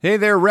Hey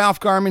there,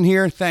 Ralph Garman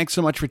here. Thanks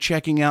so much for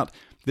checking out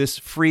this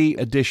free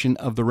edition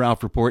of The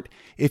Ralph Report.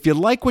 If you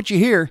like what you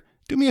hear,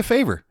 do me a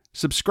favor.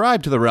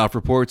 Subscribe to The Ralph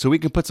Report so we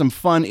can put some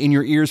fun in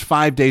your ears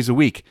 5 days a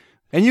week.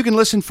 And you can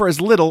listen for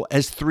as little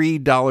as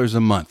 $3 a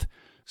month.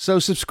 So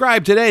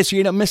subscribe today so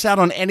you don't miss out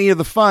on any of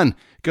the fun.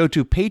 Go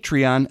to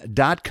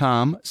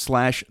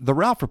patreon.com/The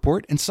Ralph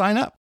Report and sign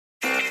up.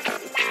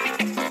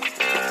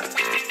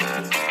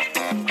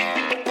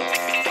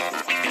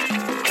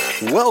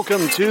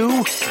 Welcome to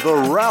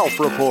The Ralph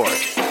Report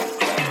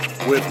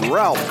with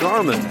Ralph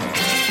Garman.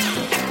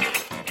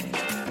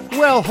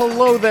 Well,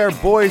 hello there,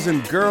 boys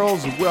and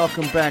girls.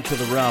 Welcome back to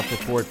The Ralph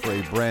Report for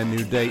a brand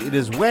new day. It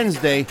is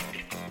Wednesday,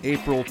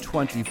 April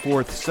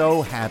 24th.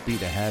 So happy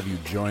to have you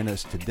join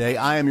us today.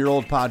 I am your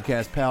old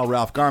podcast pal,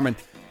 Ralph Garman,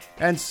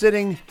 and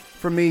sitting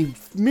from me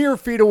mere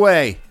feet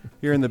away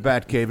here in the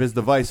Batcave is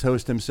the vice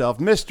host himself,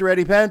 Mr.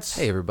 Eddie Pence.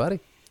 Hey, everybody.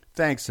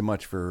 Thanks so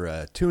much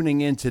for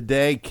tuning in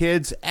today,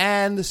 kids.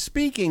 And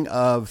speaking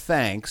of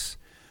thanks,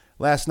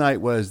 last night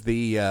was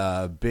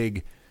the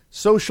big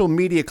Social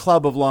Media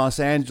Club of Los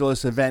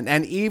Angeles event,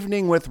 an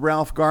evening with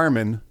Ralph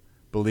Garman,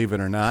 believe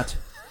it or not,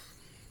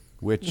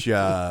 which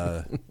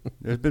there's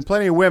been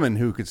plenty of women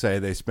who could say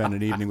they spent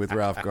an evening with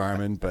Ralph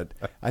Garman, but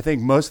I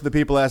think most of the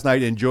people last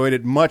night enjoyed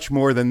it much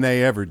more than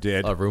they ever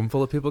did. A room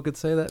full of people could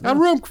say that? A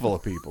room full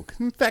of people.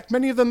 In fact,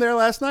 many of them there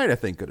last night, I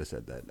think, could have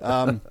said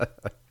that.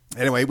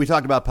 Anyway, we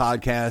talked about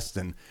podcasts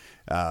and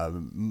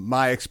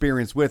my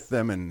experience with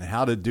them and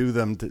how to do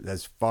them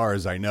as far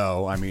as I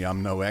know. I mean,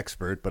 I'm no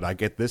expert, but I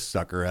get this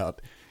sucker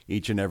out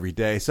each and every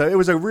day. So it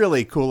was a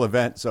really cool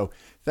event. So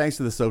thanks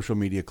to the Social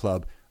Media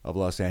Club of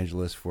Los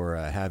Angeles for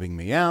having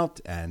me out.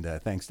 And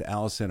thanks to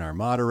Allison, our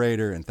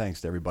moderator. And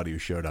thanks to everybody who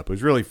showed up. It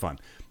was really fun.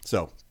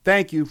 So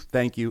thank you.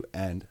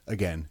 And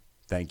again,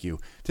 thank you.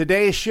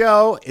 Today's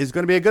show is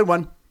going to be a good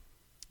one.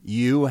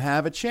 You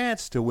have a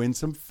chance to win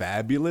some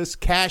fabulous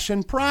cash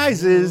and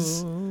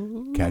prizes.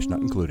 Cash not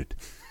included.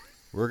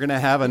 We're going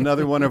to have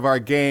another one of our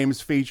games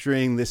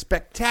featuring the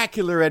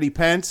spectacular Eddie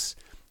Pence.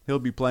 He'll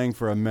be playing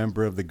for a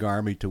member of the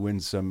Garmy to win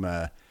some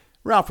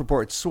Ralph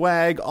Report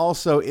swag.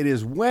 Also, it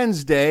is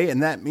Wednesday,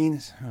 and that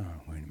means... Oh,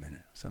 wait a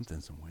minute.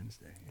 Something's on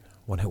Wednesday.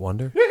 One Hit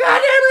Wonder? You're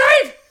goddamn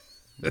right!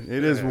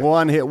 It is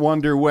One Hit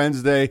Wonder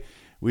Wednesday.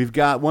 We've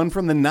got one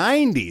from the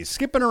 90s,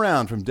 skipping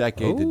around from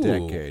decade to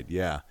decade.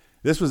 Yeah.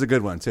 This was a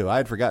good one, too. I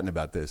had forgotten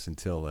about this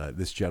until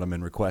this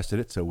gentleman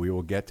requested it, so we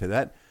will get to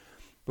that.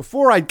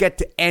 Before I get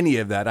to any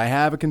of that, I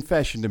have a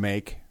confession to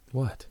make.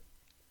 What?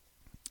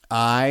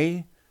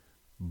 I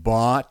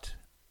bought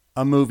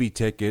a movie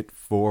ticket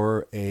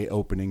for a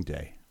opening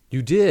day.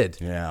 You did?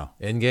 Yeah.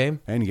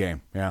 Endgame?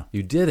 Endgame, yeah.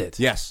 You did it?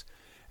 Yes.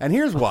 And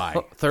here's why.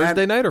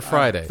 Thursday night or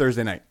Friday?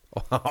 Thursday night.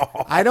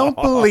 I don't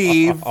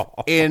believe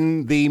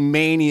in the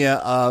mania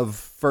of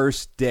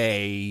first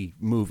day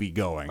movie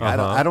going.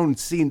 I don't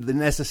see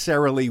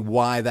necessarily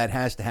why that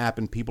has to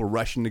happen, people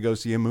rushing to go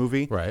see a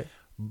movie. Right.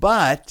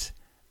 But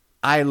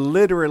I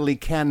literally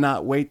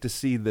cannot wait to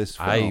see this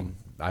film.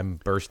 I'm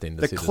bursting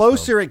to see the this film. The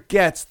closer it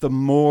gets, the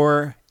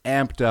more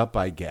amped up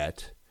I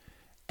get.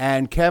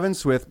 And Kevin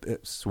Swift.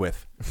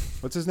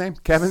 What's his name?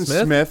 Kevin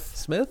Smith.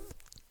 Smith?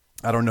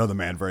 I don't know the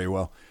man very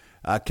well.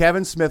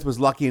 Kevin Smith was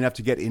lucky enough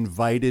to get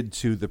invited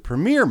to the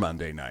premiere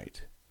Monday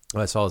night.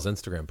 I saw his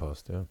Instagram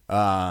post,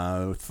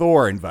 yeah.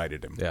 Thor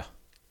invited him. Yeah.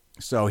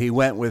 So he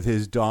went with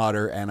his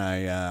daughter, and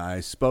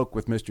I spoke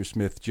with Mr.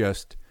 Smith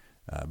just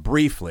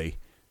briefly,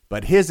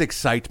 but his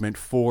excitement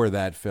for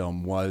that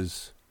film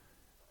was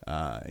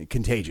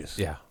contagious.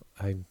 Yeah,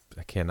 I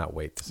cannot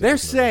wait to see They're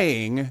this movie.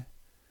 saying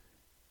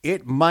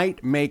it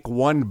might make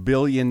 $1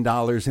 billion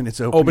in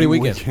its opening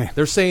weekend.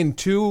 They're saying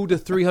 200 to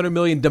 300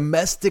 million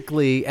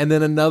domestically, and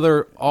then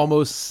another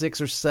almost 6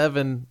 or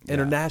 7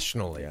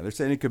 internationally. Yeah, they're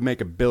saying it could make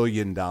 $1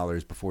 billion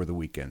before the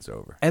weekend's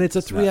over. And it's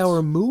a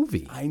 3-hour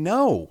movie. I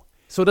know.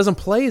 So it doesn't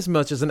play as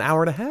much as an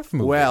hour and a half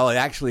movie. Well,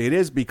 actually, it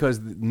is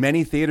because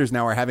many theaters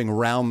now are having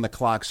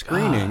round-the-clock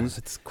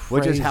screenings,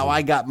 which is how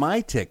I got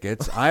my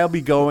tickets. I'll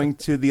be going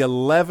to the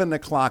 11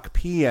 o'clock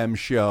p.m.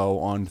 show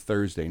on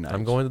Thursday night.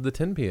 I'm going to the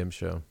 10 p.m.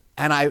 show.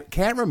 And I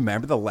can't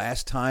remember the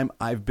last time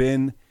I've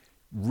been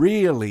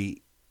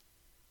really,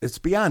 it's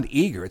beyond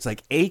eager. It's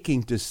like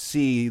aching to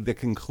see the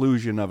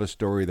conclusion of a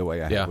story the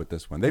way I have with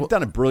this one. They've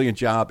done a brilliant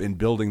job in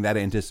building that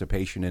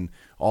anticipation in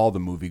all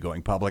the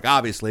movie-going public.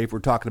 Obviously, if we're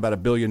talking about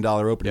 $1 billion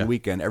opening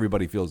weekend,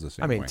 everybody feels the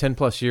same way.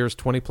 10-plus years,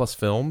 20-plus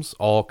films,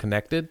 all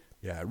connected.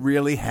 Yeah, it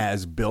really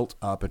has built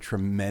up a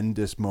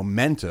tremendous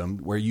momentum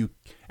where you,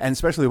 and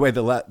especially the way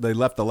they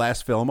left the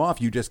last film off,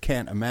 you just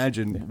can't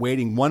imagine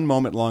waiting one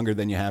moment longer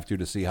than you have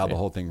to see how the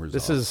whole thing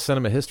resolves. This is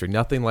cinema history.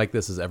 Nothing like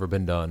this has ever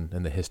been done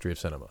in the history of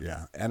cinema.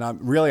 Yeah, and I'm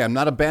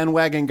not a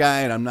bandwagon guy,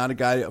 and I'm not a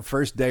guy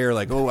first dayer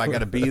like, oh, I got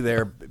to be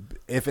there.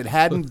 If it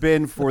hadn't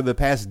been for the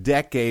past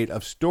decade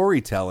of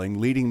storytelling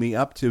leading me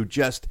up to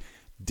just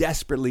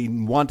desperately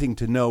wanting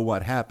to know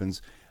what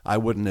happens, I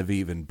wouldn't have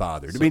even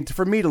bothered. I mean,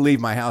 for me to leave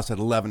my house at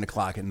 11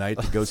 o'clock at night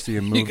to go see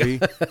a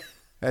movie,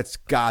 that's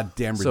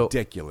goddamn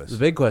ridiculous. The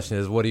big question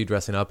is, what are you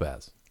dressing up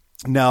as?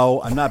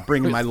 No, I'm not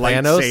bringing my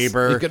Thanos?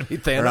 lightsaber. You're gonna be Or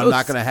Thanos? I'm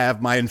not going to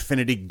have my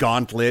Infinity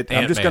Gauntlet.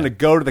 I'm just Ant-Man. going to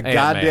go to the Ant-Man.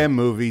 goddamn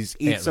movies,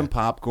 eat Ant-Man. some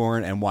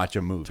popcorn, and watch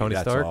a movie. Tony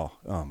That's Stark? all.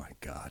 Oh, my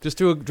God. Just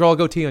draw a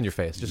goatee on your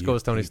face. Just go You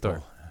as Tony people.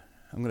 Stark.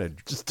 I'm going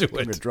to Just do I'm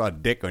going it. to draw a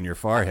dick on your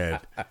forehead.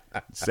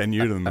 Send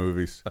you to the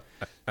movies.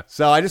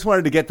 So I just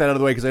wanted to get that out of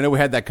the way because I know we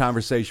had that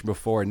conversation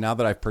before, and now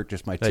that I've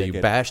purchased my Yeah, ticket,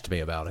 you bashed me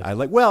about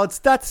it. well,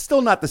 that's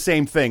still not the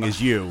same thing as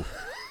you.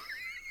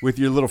 With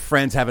your little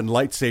friends having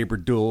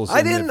lightsaber duels.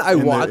 I in the- didn't. I in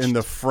the- watched in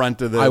the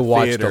front of the I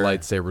watched theater. a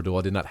lightsaber duel.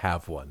 I did not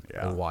have one.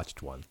 Yeah. I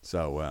watched one.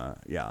 So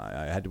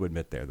I had to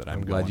admit there that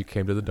I'm glad going. you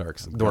came to the dork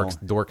The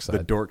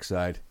side. dork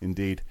side,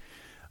 indeed.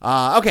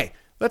 Okay,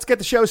 let's get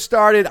the show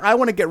started. I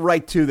want to get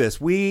right to this.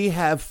 We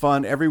have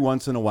fun every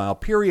once in a while.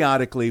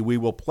 Periodically, we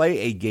will play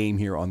a game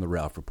here on the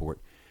Ralph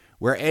Report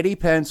where Eddie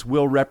Pence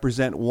will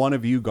represent one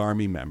of you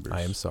Garmy members.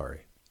 I am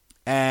sorry.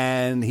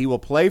 And he will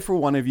play for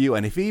one of you,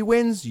 and if he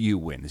wins, you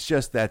win. It's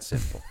just that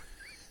simple.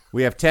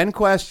 We have 10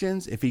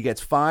 questions. If he gets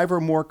 5 or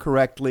more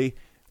correctly,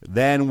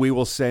 then we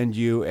will send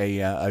you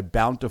a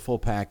bountiful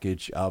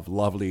package of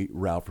lovely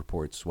Ralph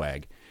Report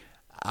swag.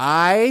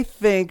 I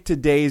think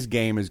today's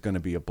game is going to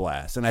be a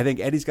blast, and I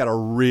think Eddie's got a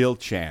real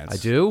chance I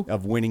do?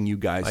 of winning you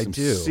guys some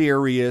do.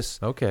 serious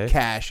Okay.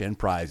 cash and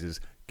prizes,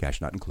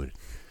 cash not included.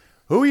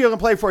 Who are you going to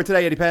play for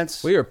today, Eddie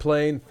Pence? We are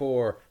playing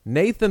for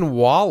Nathan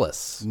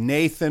Wallace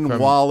Nathan from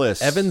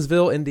Wallace.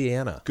 Evansville,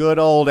 Indiana. Good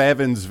old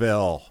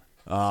Evansville.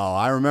 Oh,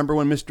 I remember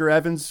when Mr.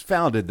 Evans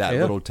founded that Yeah.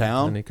 little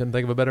town. And he couldn't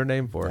think of a better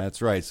name for it.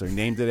 That's right. So he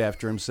named it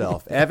after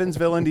himself.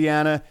 Evansville,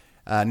 Indiana.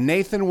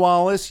 Nathan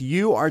Wallace,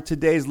 you are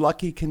today's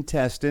lucky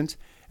contestant.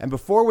 And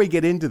before we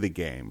get into the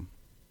game,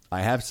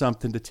 I have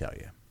something to tell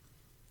you.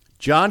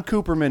 John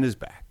Cooperman is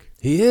back.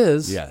 He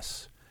is.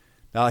 Yes.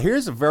 Now,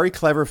 here's a very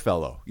clever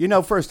fellow.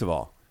 First of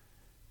all,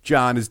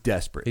 John is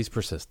desperate. He's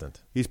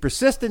persistent. He's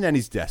persistent and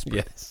he's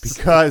desperate. Yes.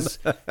 Because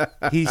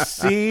he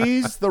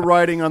sees the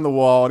writing on the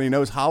wall and he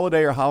knows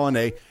Holiday or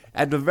Holiday,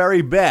 at the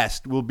very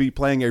best, will be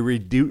playing a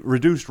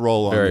reduced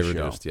role on Very the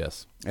show. reduced,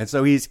 yes. And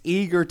so he's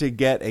eager to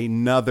get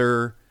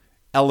another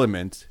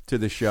element to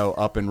the show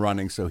up and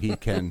running so he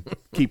can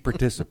keep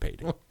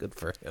participating. Good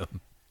for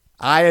him.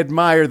 I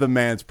admire the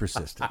man's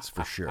persistence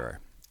for sure.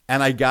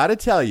 And I got to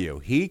tell you,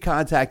 he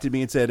contacted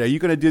me and said, are you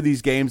going to do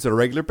these games on a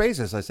regular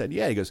basis? I said,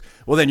 yeah. He goes,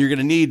 well, then you're going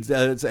to need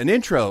an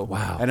intro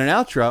and an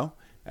outro.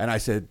 And I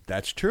said,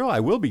 that's true. I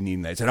will be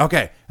needing that. He said,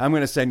 okay, I'm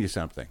going to send you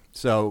something.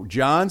 So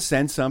John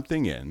sent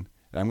something in.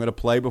 I'm going to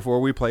play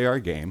before we play our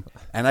game.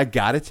 And I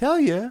got to tell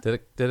you,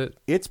 Did it?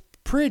 it's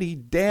pretty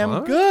damn All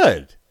right.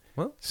 good.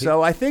 Well,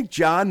 So I think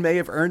John may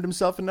have earned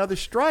himself another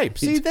stripe.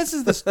 See, this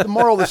is the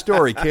moral of the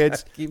story,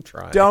 kids. Keep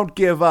trying. Don't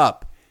give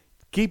up.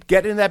 Keep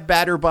getting in that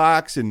batter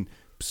box and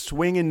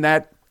swinging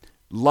that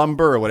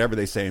lumber or whatever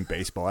they say in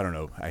baseball. I don't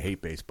know. I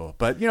hate baseball.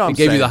 But you know what I'm He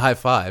gave saying. you the high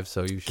five,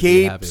 so you should be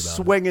Keep happy about it.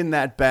 swinging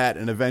that bat,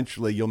 and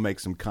eventually you'll make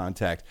some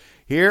contact.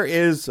 Here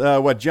is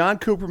what John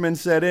Cooperman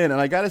said in,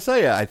 and I got to tell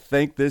you, I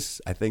think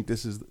this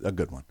is a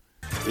good one.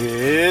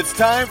 It's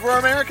time for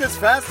America's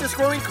fastest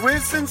growing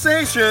quiz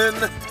sensation,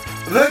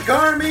 the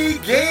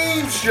Garmy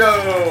Game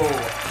Show,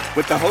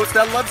 with the host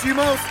that loves you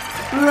most,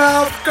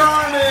 Ralph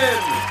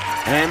Garman,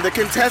 and the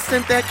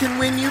contestant that can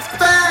win you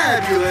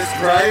fabulous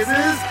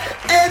prizes,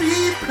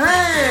 Eddie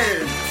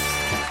Pence.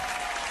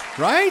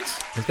 Right?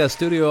 He's got a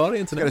studio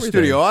audience and He's got a everything.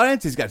 studio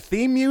audience. He's got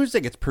theme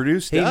music. It's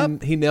produced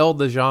up. He nailed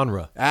the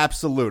genre.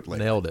 Absolutely.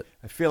 Nailed it.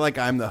 I feel like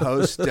I'm the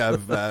host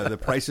of The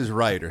Price is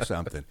Right or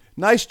something.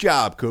 Nice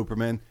job,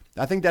 Cooperman.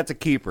 I think that's a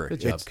keeper.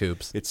 Good job,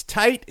 Coops. It's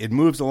tight. It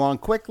moves along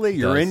quickly.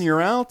 You're does. in,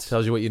 you're out.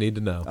 Tells you what you need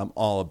to know. I'm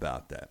all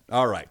about that.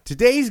 All right.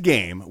 Today's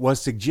game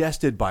was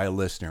suggested by a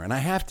listener, and I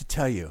have to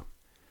tell you,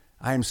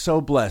 I am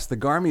so blessed. The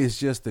Garmy is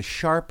just the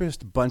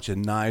sharpest bunch of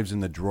knives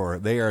in the drawer.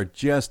 They are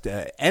just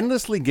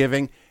endlessly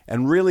giving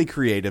and really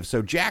creative.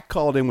 So Jack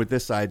called in with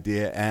this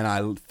idea, and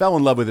I fell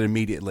in love with it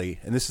immediately.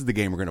 And this is the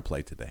game we're going to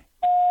play today.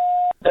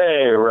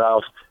 Hey,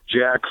 Ralph.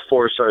 Jack,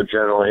 four-star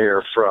general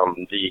here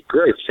from the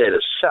great state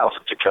of South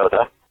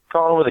Dakota.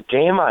 Calling with a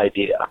game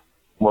idea.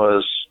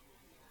 Was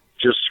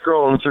just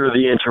scrolling through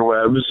the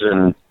interwebs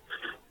and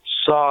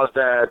saw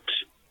that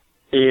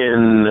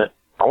in,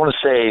 I want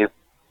to say,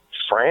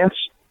 France,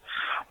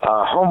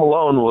 Home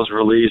Alone was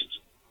released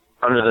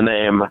under the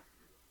name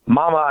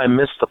Mama, I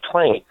Missed the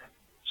Plane.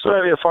 So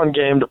maybe a fun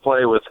game to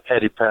play with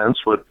Eddie Pence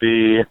would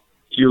be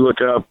you look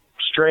up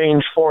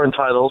strange foreign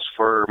titles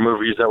for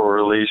movies that were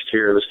released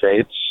here in the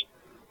States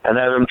and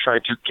have him try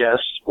to guess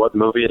what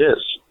movie it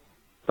is.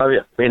 Love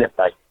you. Mean it.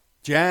 Bye.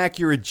 Jack,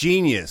 you're a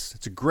genius.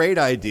 It's a great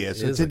idea.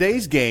 So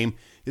today's game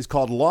is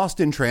called Lost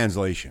in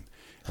Translation.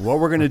 And what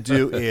we're going to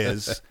do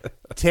is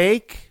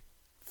take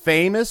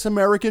famous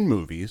American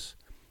movies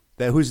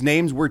whose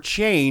names were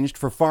changed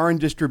for foreign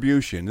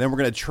distribution. Then we're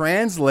going to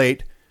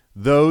translate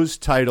those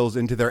titles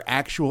into their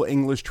actual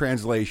English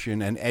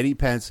translation, and Eddie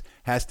Pence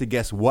has to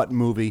guess what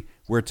movie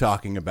we're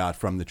talking about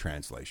from the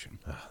translation.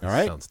 All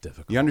right? Sounds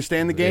difficult. You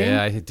understand the game?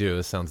 Yeah, I do.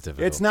 It sounds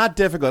difficult. It's not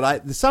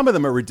difficult. Some of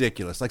them are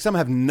ridiculous. Like some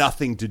have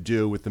nothing to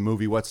do with the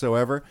movie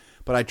whatsoever.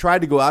 But I tried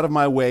to go out of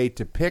my way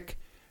to pick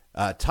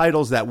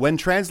titles that, when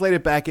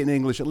translated back in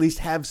English, at least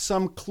have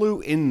some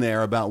clue in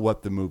there about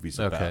what the movie's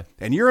about. Okay.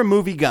 And you're a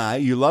movie guy.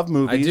 You love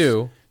movies. I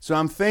do. So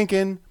I'm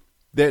thinking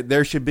that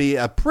there should be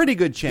a pretty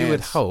good chance. You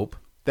would hope.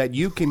 That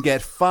you can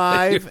get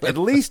at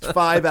least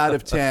 5 out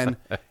of 10,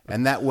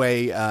 and that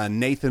way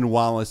Nathan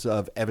Wallace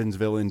of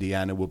Evansville,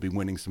 Indiana, will be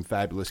winning some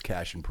fabulous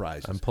cash and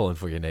prizes. I'm pulling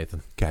for you,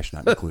 Nathan. Cash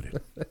not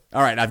included.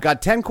 All right, I've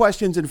got 10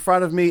 questions in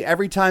front of me.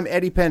 Every time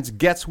Eddie Pence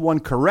gets one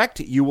correct,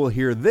 you will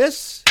hear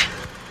this.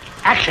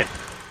 Action.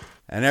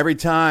 And every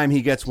time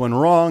he gets one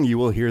wrong, you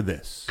will hear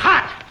this.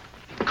 Cut.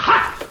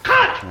 Cut.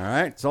 Cut. All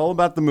right, it's all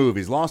about the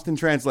movies. Lost in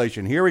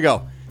translation. Here we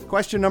go.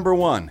 Question number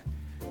 1.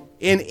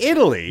 In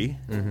Italy...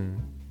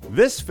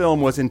 This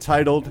film was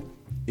entitled,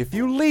 If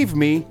You Leave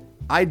Me,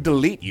 I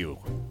Delete You.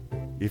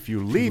 If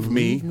you leave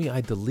me, I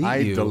delete I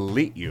you.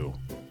 delete you.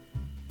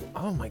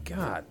 Oh, my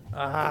God.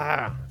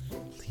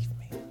 Leave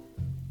me.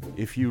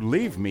 If you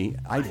leave me,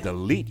 I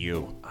delete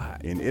you.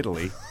 In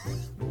Italy.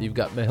 You've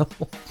got mail.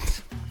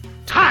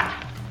 Cut.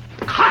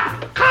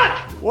 Cut. Cut.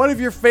 One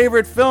of your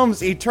favorite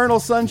films, Eternal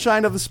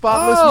Sunshine of the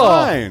Spotless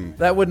Mind.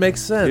 That would make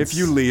sense. If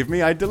you leave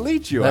me, I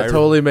delete you. That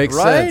totally makes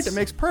right? sense. It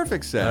makes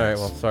perfect sense. All right,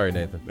 well, sorry,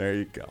 Nathan. There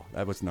you go.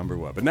 That was number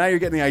 1. But now you're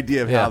getting the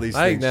idea of how these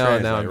things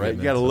translate, now I'm right? getting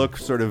You got to it. look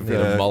sort of... Need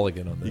a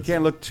mulligan on this. You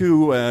can't look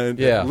too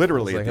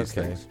literally I at was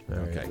these like, things. okay.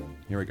 All right. Okay,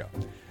 here we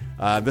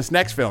go. This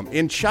next film.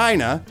 In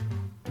China,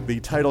 the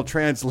title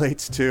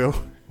translates to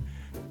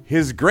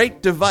His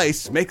Great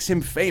Device Makes Him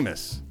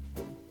Famous.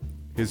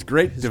 His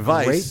great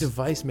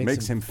device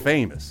makes him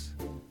famous.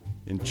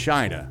 In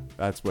China,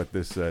 that's what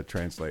this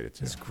translated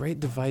to. This great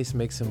device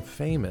makes him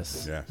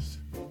famous. Yes.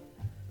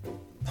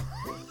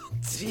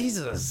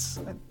 Jesus.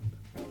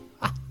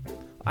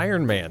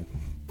 Iron Man.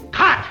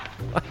 Cut.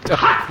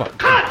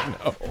 Cut.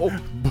 No.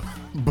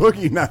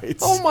 Boogie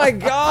Nights. Oh, my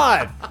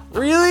God.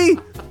 Really?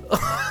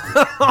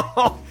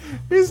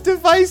 His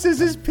device is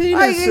his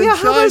penis in China.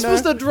 How am I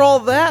supposed to draw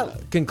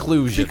that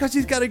conclusion? Because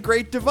he's got a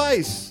great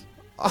device.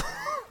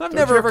 I've you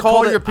never ever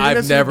called call your it. penis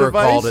I've a never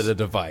device? called it a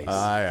device.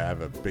 I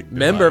have a big device.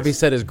 Member, if he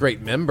said his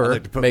great member, I'd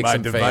like to put makes my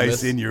him device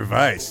famous. in your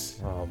vice.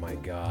 Oh my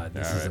God,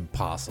 this All is right.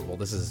 impossible.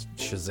 This is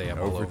Shazam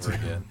all over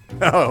again.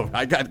 Oh,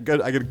 I got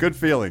good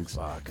feelings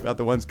about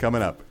the ones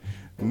coming up.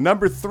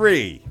 Number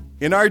 3.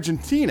 In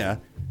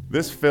Argentina,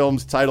 this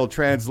film's title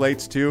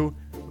translates to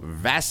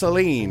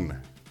Vaseline.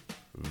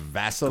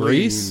 Vaseline.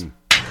 Grease?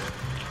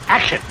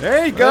 Action.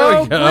 There you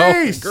go.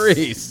 There we go.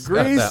 Grease. Grease.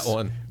 Got that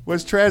one.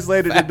 Was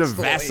translated into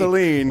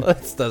Vaseline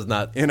This does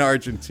not. in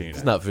Argentina.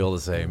 Does not feel the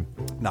same.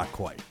 Not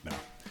quite, no.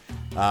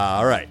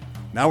 All right.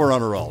 Now we're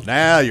on a roll.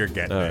 Now you're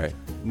getting All it. right.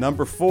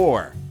 Number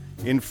 4.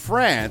 In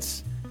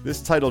France, this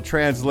title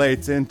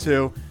translates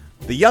into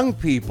The Young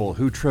People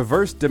Who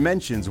Traverse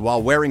Dimensions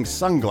While Wearing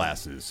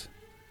Sunglasses.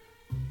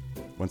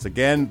 Once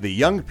again, The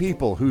Young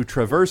People Who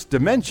Traverse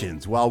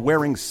Dimensions While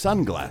Wearing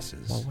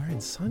Sunglasses. While wearing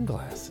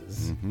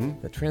sunglasses.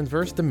 The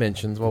transverse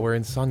dimensions while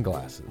wearing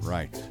sunglasses.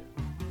 Right.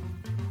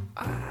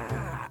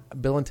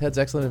 Bill and Ted's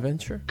Excellent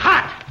Adventure?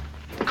 Cut.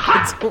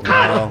 Cut.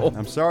 Well,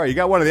 I'm sorry. You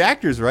got one of the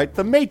actors right.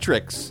 The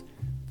Matrix.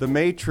 The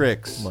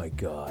Matrix. Oh my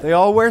God. They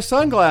all wear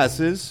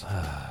sunglasses,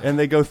 and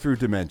they go through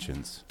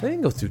dimensions. They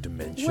didn't go through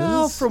dimensions.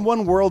 Well, from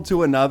one world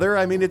to another.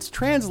 I mean, it's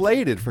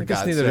translated, for I guess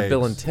God's neither sake. did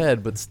Bill and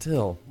Ted, but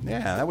still.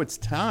 Yeah, that was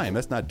time.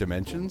 That's not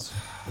dimensions.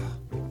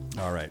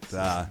 All right.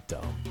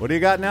 Dumb. What do you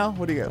got now?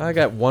 What do you got? I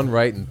got 1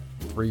 right and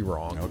 3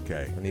 wrong.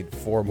 Okay. I need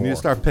 4 You more. need to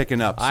start picking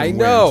up some I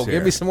know. wins here.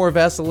 Give me some more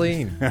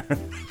Vaseline.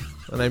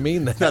 And I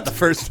mean that. Not the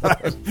first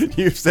time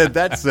you've said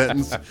that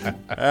sentence. All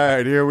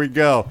right, here we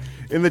go.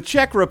 In the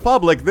Czech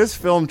Republic, this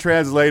film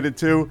translated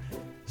to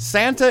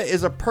Santa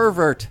is a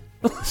pervert.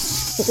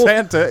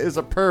 Santa is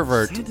a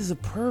pervert. Santa's a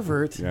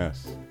pervert.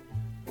 Yes.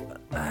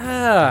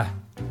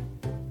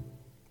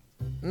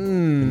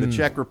 In the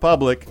Czech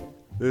Republic,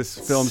 this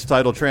film's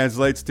title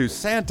translates to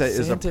Santa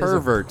is a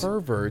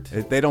pervert.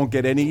 They don't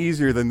get any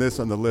easier than this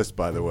on the list,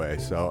 by the way,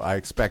 so I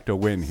expect a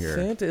win here.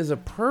 Santa is a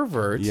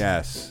pervert?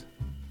 Yes.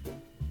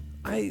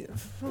 The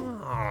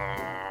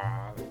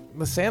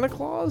Santa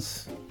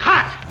Claus?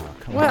 Cut.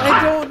 Well,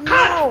 I don't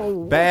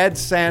know. Bad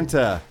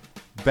Santa.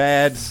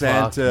 Bad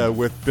Santa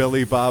with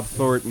Billy Bob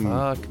Thornton.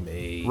 Fuck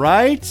me.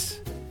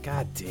 Right?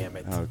 God damn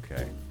it.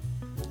 Okay.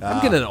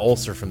 I'm getting an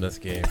ulcer from this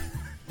game.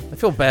 I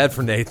feel bad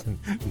for Nathan.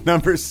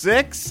 Number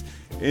 6.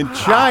 In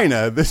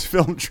China, this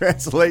film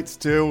translates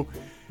to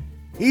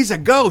He's a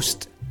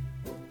Ghost.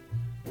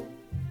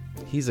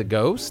 He's a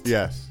ghost?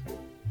 Yes.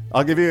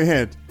 I'll give you a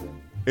hint.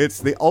 It's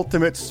the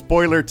ultimate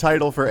spoiler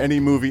title for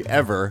any movie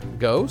ever.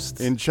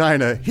 Ghost? In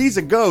China, He's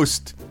a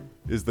Ghost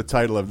is the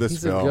title of this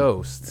He's film. a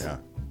ghost. Yeah.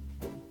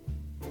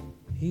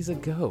 He's a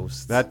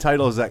ghost. That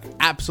title is an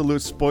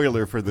absolute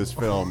spoiler for this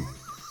film.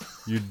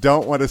 You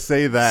don't want to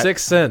say that.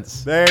 6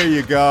 Sense. There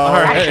you go.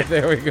 All right,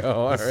 there we go.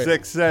 All right.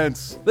 6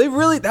 Sense. They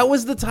really, that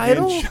was the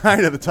title? In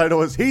China, the title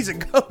was He's a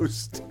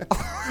Ghost.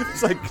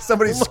 It's like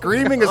somebody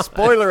screaming a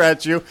spoiler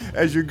at you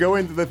as you go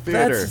into the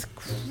theater. That's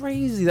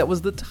crazy. That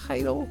was the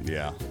title?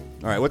 Yeah.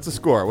 All right, what's the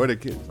score? What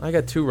did I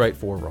got 2 right,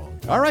 4 wrong.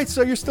 All right,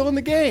 so you're still in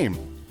the game.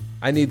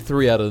 I need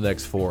 3 out of the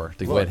next 4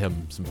 to win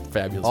him some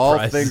fabulous All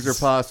prizes. things are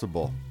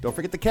possible. Don't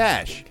forget the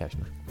cash.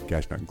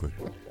 Cash not included.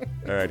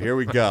 All right, here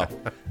we go.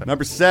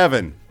 Number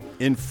 7.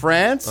 In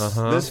France,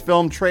 this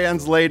film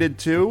translated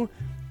to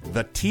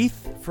The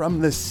Teeth from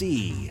the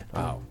Sea.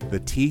 Wow. The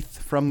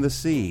Teeth from the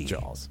Sea.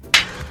 Jaws.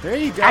 There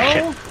you go.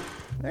 Action.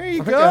 There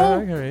you go.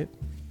 All right.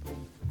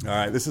 All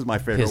right, this is my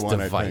favorite His one,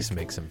 I device think.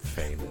 makes him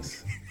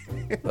famous.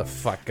 The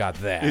fuck got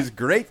that? His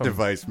great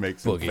device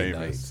makes him Boogie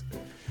famous.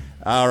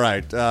 All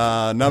right,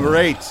 number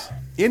 8.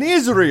 In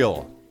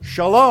Israel,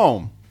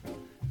 Shalom.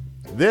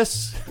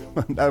 This,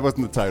 that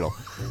wasn't the title.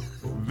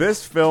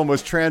 This film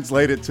was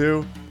translated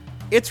to,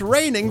 It's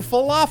Raining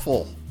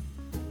Falafel.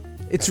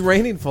 It's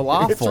raining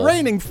falafel. It's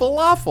raining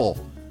falafel.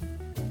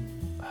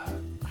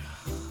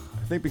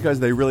 I think because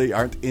they really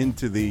aren't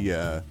into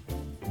the...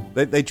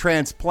 They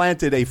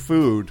transplanted a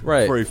food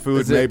Right. for a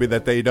food Is it- maybe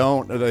that they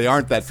aren't that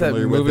Is that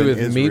familiar movie with with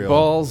in Israel.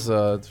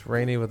 meatballs? It's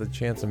rainy with a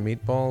chance of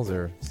meatballs,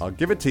 or I'll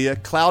give it to you.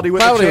 Cloudy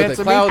with cloudy a with chance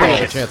a of cloudy meatballs.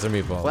 with a chance of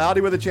meatballs.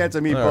 Cloudy with a chance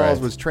of meatballs All right.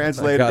 was I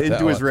translated got that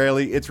into one.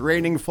 Israeli. It's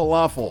raining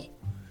falafel.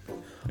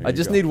 There I you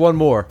just go. need one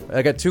more.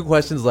 I got 2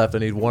 questions left. I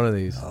need one of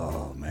these.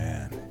 Oh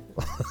man,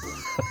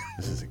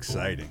 this is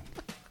exciting.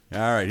 All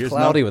right, here's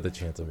Cloudy with a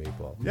chance of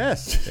meatball.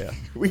 Yes,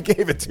 we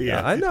gave it to you.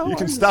 Yeah, I know, You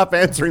can I know. stop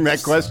answering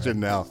that question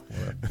now.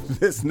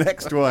 This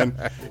next one,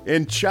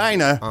 in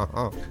China,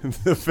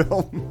 the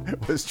film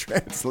was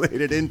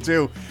translated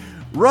into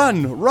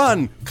 "Run,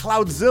 Run,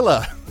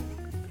 Cloudzilla."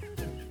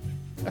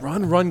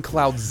 Run,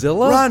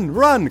 Cloudzilla.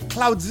 Run,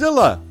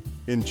 Cloudzilla.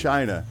 In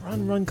China.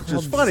 Run, Which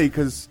is funny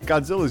because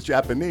Godzilla's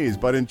Japanese,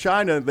 but in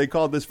China they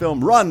called this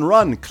film Run,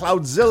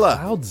 Cloudzilla.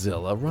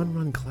 Cloudzilla.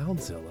 Run,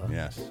 Cloudzilla.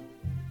 Yes.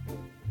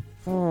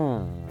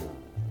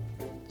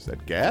 Is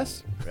that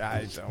gas?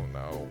 I don't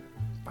know.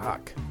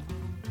 Fuck.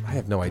 I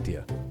have no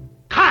idea.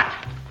 Cut!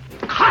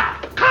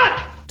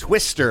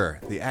 Twister.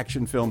 The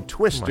action film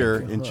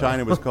Twister in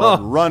China was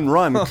called Run,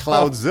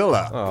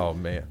 Cloudzilla. Oh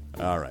man.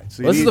 All right.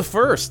 So This is the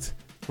first.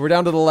 We're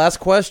down to the last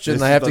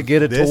question. I have to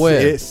get it to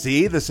win.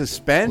 See the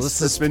suspense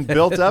The that's been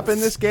built up in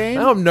this game?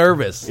 Now I'm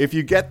nervous. If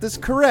you get this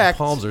correct,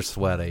 Palms are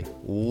sweaty.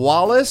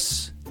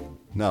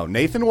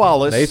 Nathan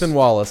Wallace. Nathan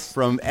Wallace.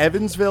 From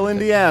Evansville,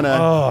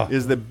 Indiana,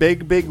 is the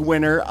big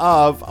winner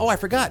of... Oh, I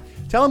forgot.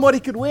 Tell him what he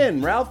could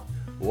win, Ralph.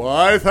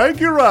 Why, thank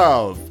you,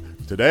 Ralph.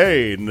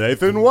 Today,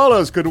 Nathan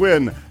Wallace could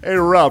win a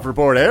Ralph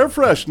Report air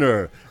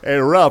freshener,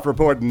 a Ralph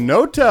Report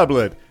note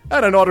tablet,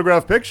 and an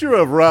autographed picture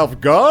of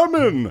Ralph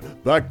Garman.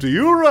 Back to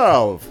you,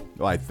 Ralph.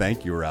 Why,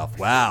 thank you, Ralph.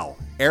 Wow.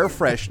 Air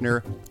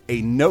freshener,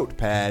 a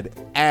notepad,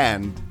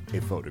 and a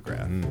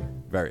photograph.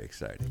 Very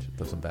exciting.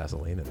 Throw some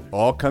Vaseline in there.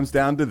 All comes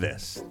down to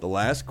this. The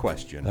last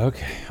question.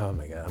 Okay. Oh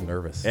my god, I'm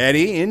nervous.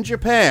 Eddie, in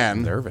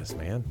Japan, Nervous,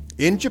 man.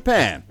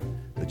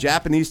 the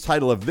Japanese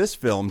title of this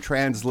film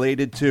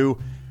translated to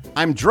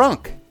I'm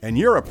drunk and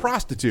you're a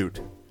prostitute.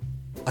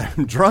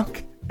 I'm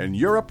drunk and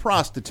you're a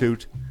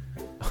prostitute.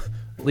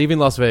 Leaving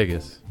Las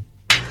Vegas.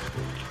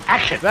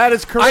 Action! That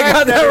is correct. I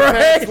got that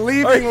Eddie Pence. right.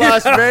 Leaving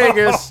Las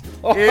Vegas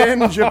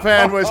in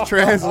Japan was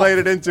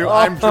translated into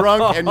I'm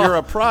drunk and you're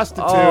a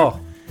prostitute, Oh.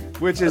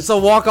 which is It's a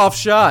walk-off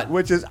shot.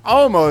 which is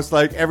almost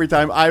like every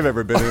time I've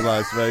ever been in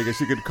Las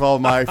Vegas. You could call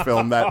my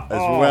film that as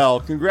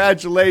well.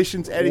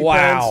 Congratulations, Eddie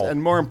Wow. Pence,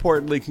 and more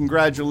importantly,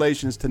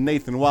 congratulations to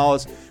Nathan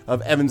Wallace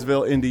of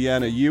Evansville,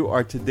 Indiana. You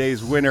are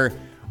today's winner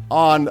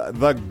on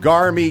the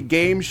Garmy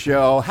Game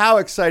Show. How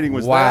exciting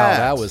was Wow, that?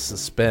 that was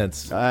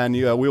suspense. And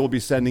we will be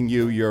sending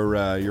you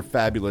your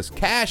fabulous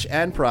cash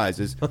and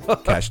prizes,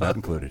 cash not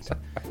included.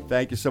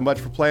 Thank you so much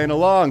for playing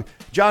along.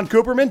 John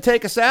Cooperman,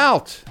 take us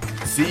out.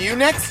 See you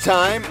next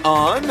time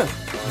on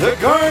The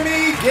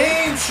Garmy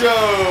Game Show.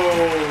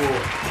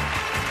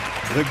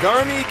 The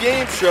Garmy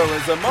Game Show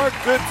is a Mark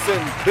Goodson,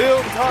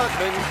 Bill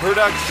Todman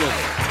production.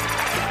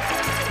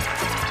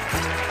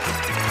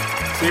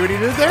 See what he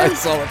did there? I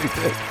saw what he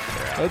did.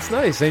 That's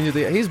nice.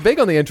 He's big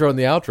on the intro and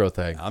the outro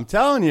thing. I'm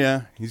telling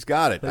you, he's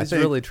got it. He's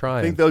really trying.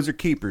 I think those are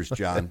keepers,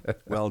 John.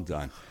 Well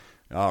done.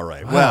 All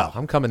right. Wow, Well,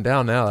 I'm coming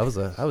down now.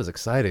 That was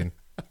exciting.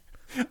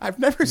 I've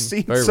never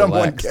seen very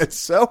someone relaxed. get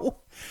so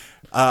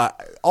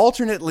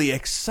alternately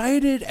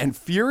excited and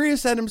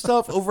furious at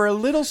himself over a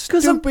little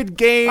stupid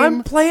game.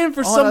 I'm playing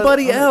for on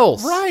somebody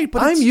else. right?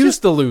 But I'm it's used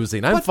just- to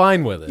losing. I'm but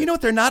fine with it. You know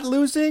what? They're not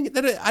losing.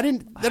 They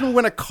didn't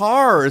win a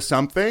car or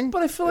something.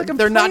 But I feel like I'm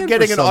they're not playing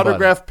getting for an somebody.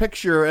 autographed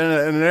picture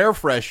and an air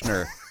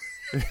freshener.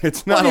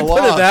 It's not When a you loss.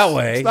 put it that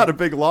way. It's not a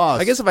big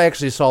loss. I guess if I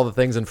actually saw the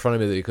things in front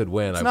of me that you could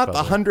win, it's not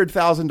the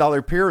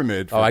 $100,000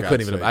 pyramid. For Oh, I God's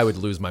couldn't even. sakes. I would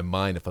lose my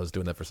mind if I was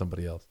doing that for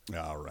somebody else.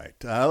 All right.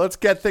 Let's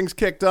get things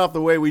kicked off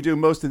the way we do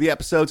most of the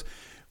episodes.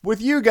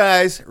 With you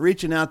guys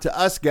reaching out to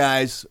us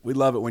guys, we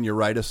love it when you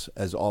write us.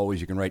 As always,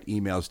 you can write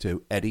emails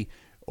to Eddie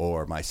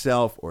or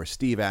myself or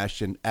Steve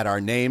Ashton at our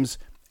names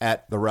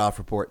at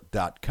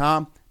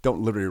theralphreport.com.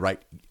 Don't literally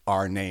write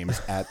our names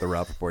at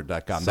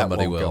theralphreport.com. That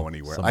Somebody won't will. go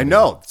anywhere. Somebody I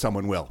know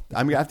someone will.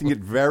 I'm going to have to get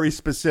very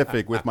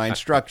specific with my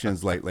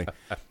instructions lately.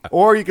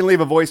 Or you can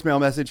leave a voicemail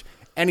message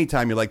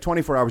anytime you like,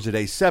 24 hours a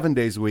day, 7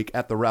 days a week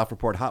at the Ralph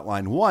Report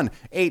hotline,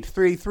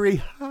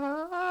 1-833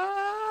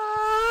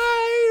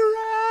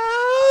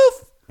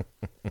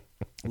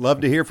 Love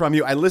to hear from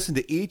you. I listen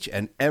to each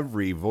and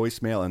every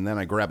voicemail, and then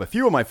I grab a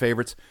few of my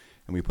favorites,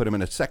 and we put them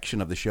in a section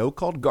of the show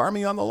called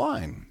Garmy on the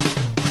Line.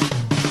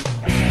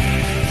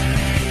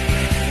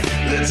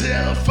 The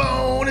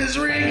telephone is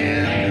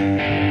ringing.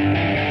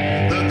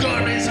 The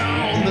Garmy's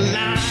on the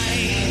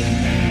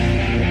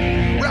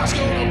line. Ralph's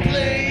gonna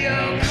play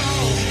your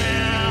calls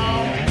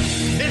now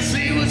and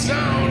see what's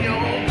on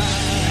your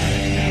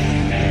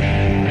mind.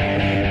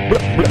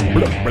 Blah, blah,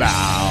 blah,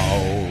 blah.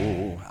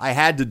 I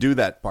had to do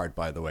that part,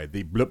 by the way,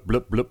 the blah,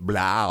 blah, blah,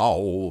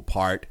 blah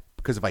part,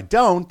 because if I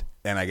don't,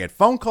 then I get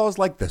phone calls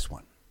like this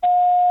one.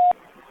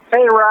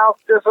 Hey, Ralph,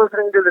 just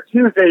listening to the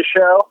Tuesday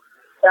show.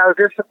 I was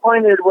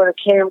disappointed when it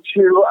came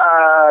to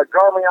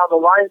Garmy on the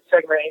Line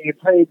segment, and you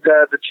played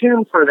the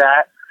tune for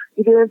that.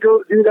 You didn't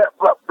go do that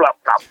blah, blah,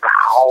 blah,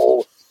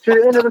 blah, to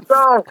the end of the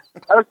song.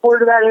 I look forward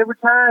to that every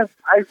time.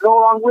 I go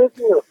along with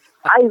you.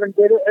 I even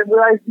did it and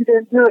realized you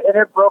didn't do it, and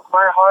it broke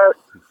my heart.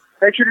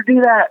 Make sure to do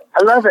that.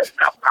 I love it.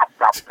 Blah, blah,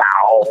 blah,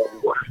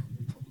 blah.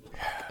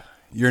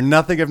 You're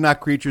nothing if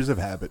not creatures of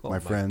habit, my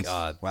friends.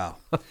 God. Wow.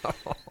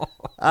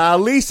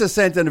 Lisa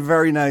sent in a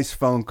very nice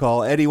phone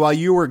call. Eddie, while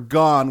you were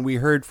gone, we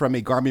heard from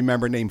a Garmy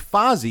member named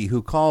Fozzie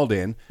who called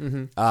in.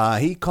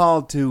 Mm-hmm. He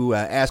called to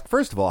ask,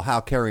 first of all,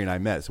 how Carrie and I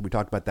met. So we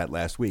talked about that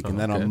last week. And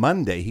then on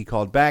Monday, he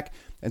called back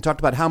and talked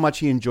about how much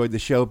he enjoyed the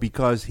show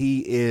because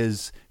he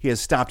has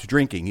stopped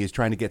drinking. He is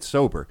trying to get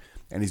sober.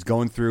 And he's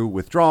going through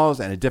withdrawals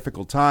and a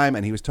difficult time.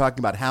 And he was talking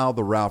about how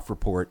the Ralph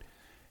Report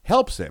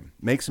helps him,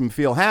 makes him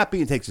feel happy,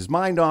 and takes his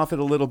mind off it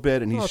a little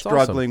bit, and he's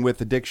struggling with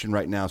addiction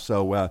right now.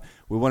 So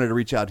we wanted to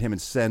reach out to him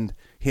and send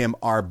him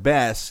our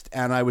best.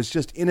 And I was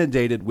just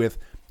inundated with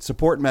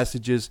support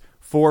messages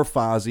for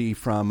Fozzie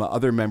from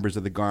other members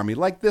of the Garmy,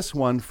 like this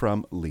one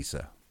from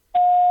Lisa.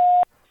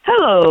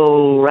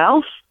 Hello,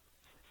 Ralph,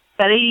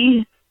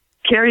 Betty,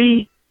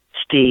 Carrie,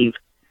 Steve.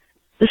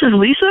 This is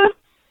Lisa,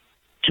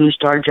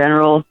 2-star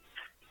general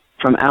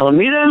from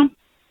Alameda.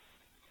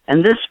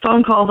 And this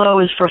phone call, though,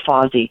 is for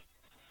Fozzie.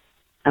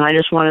 And I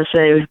just want to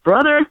say,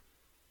 brother,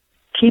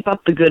 keep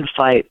up the good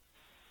fight.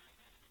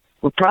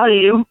 We're proud of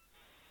you.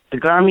 The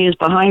Garmy is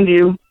behind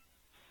you.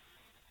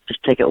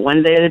 Just take it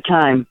one day at a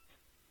time.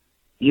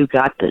 You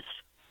got this.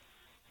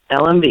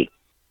 LMB.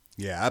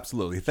 Yeah,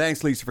 absolutely.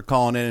 Thanks, Lisa, for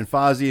calling in. And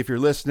Fozzie, if you're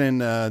listening,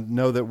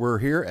 know that we're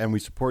here and we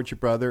support you,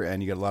 brother,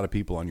 and you got a lot of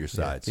people on your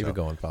side. Keep it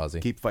going,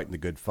 Fozzie. Keep fighting the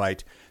good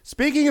fight.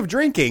 Speaking of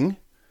drinking,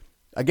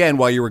 again,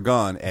 while you were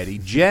gone, Eddie,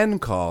 Jen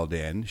called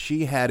in.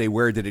 She had a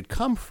Where Did It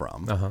Come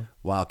From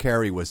while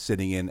Carrie was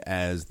sitting in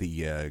as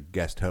the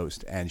guest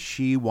host. And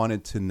she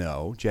wanted to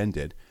know, Jen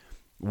did,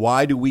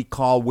 why do we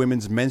call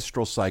women's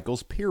menstrual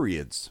cycles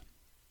periods?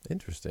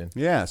 Interesting.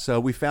 Yeah, so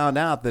we found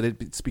out that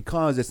it's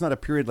because it's not a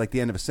period like the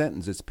end of a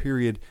sentence. It's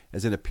period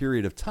as in a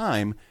period of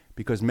time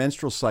because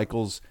menstrual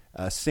cycles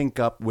sync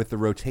up with the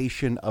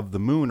rotation of the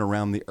moon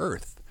around the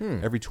Earth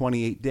every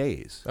 28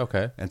 days.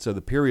 Okay. And so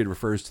the period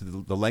refers to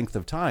the length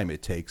of time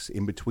it takes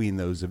in between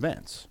those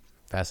events.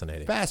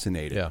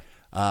 Fascinating.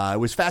 Yeah. It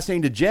was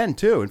fascinating to Jen,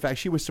 too. In fact,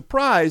 she was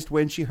surprised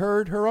when she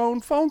heard her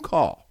own phone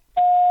call.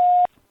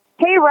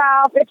 Hey,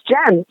 Ralph. It's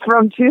Jen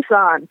from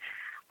Tucson.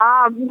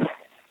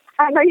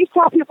 I know you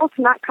tell people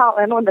to not call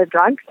in when they're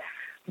drunk,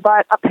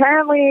 but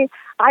apparently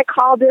I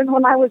called in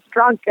when I was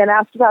drunk and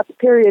asked about the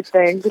period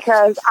thing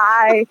because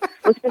I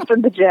was just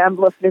in the gym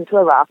listening to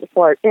a Ralph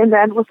Report and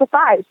then was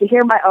surprised to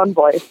hear my own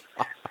voice.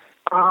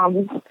 I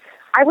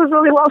was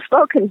really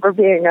well-spoken for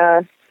being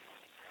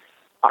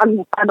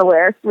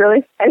unaware,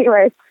 really.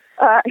 Anyway,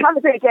 have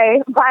a great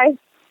day. Bye.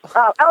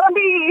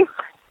 LMB.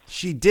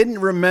 She didn't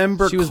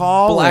remember She was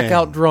calling.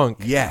 blackout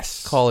drunk.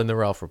 Yes. Calling the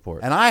Ralph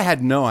Report. And I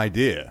had no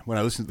idea when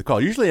I listened to the call.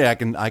 Usually I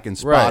can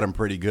spot Right. them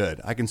pretty good.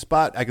 I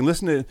can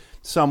listen to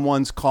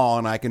someone's call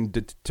and I can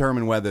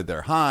determine whether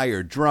they're high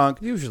or drunk.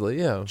 Usually,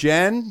 yeah.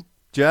 Jen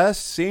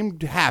just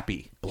seemed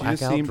happy. She just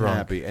Blackout seemed drunk.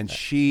 happy. And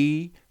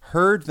she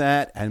heard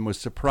that and was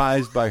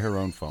surprised by her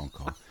own phone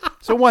call.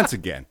 So once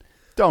again,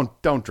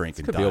 don't drink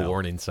and Could dial. be a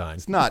warning sign.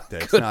 It's not be.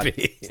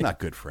 It's not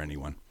good for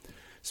anyone.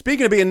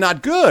 Speaking of being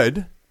not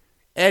good,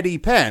 Eddie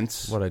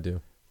Pence What'd I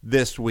do?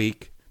 this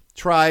week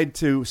tried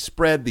to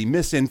spread the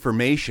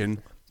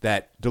misinformation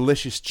that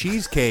delicious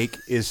cheesecake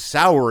is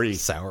soury.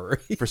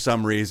 Soury. For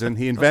some reason.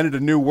 He invented a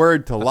new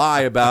word to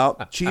lie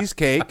about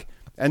cheesecake,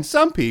 and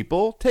some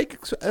people take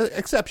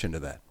exception to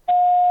that.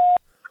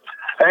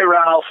 Hey,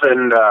 Ralph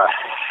and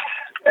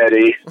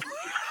Eddie.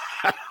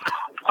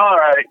 All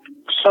right.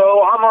 So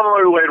I'm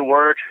on my way to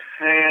work,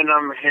 and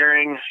I'm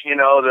hearing,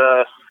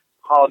 the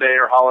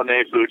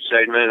holiday food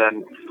segment.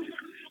 And,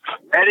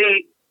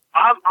 Eddie,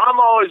 I'm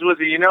always with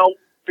you.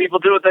 People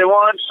do what they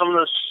want. Some of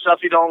the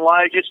stuff you don't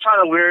like, it's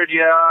kind of weird.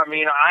 Yeah, I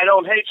mean, I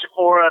don't hate you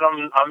for it.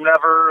 I'm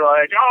never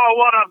like, oh,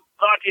 what a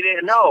lucky day.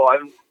 No, I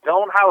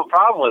don't have a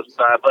problem with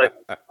that.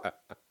 But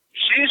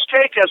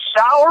cheesecake is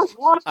sour?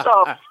 What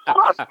the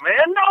fuck,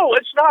 man? No,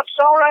 it's not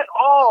sour at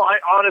all.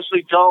 I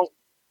honestly don't.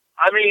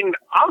 I mean,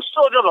 I'm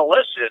still going to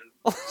listen.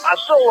 I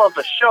still love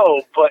the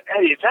show, but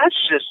Eddie,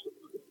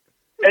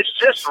 it's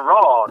just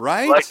wrong.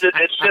 Right? Like,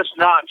 it's just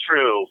not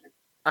true.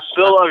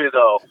 Still love you,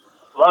 though.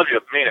 Love you.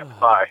 Mean it.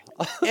 Bye.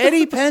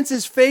 Eddie Pence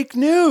is fake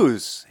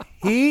news.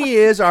 He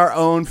is our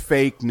own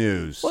fake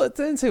news. Well, it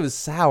didn't say it was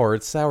sour.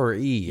 It's sour-y.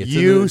 It's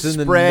in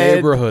the spread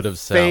neighborhood of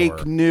sour.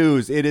 fake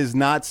news. It is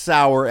not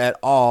sour at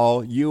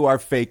all. You are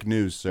fake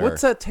news, sir.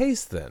 What's that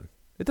taste then?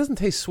 It doesn't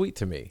taste sweet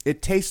to me.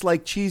 It tastes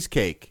like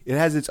cheesecake. It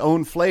has its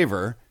own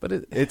flavor, but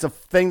it's a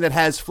thing that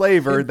has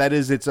flavor that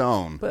is its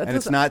own, and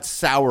it's not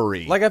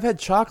soury. Like I've had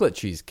chocolate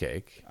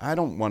cheesecake. I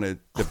don't want to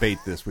debate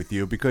this with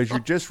you because you're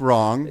just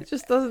wrong. It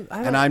just doesn't.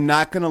 And I'm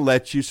not going to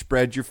let you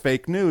spread your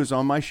fake news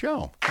on my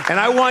show. And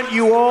I want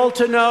you all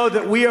to know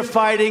that we are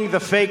fighting the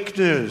fake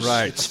news.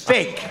 Right. It's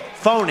fake,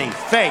 phony,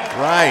 fake.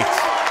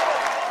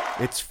 Right.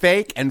 It's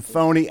fake and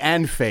phony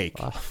and fake.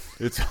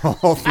 It's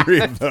all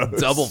three of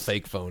those. Double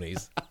fake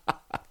phonies.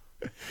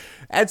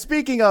 And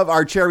speaking of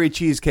our cherry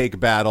cheesecake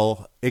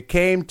battle, it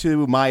came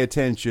to my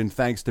attention,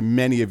 thanks to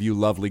many of you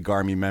lovely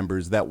Garmy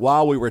members, that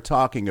while we were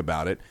talking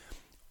about it,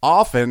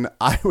 often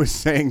I was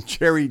saying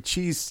cherry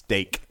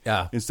cheesesteak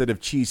instead of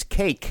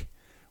cheesecake,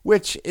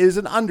 which is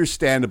an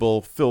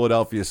understandable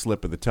Philadelphia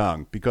slip of the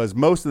tongue, because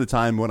most of the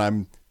time when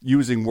I'm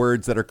using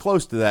words that are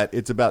close to that,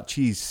 it's about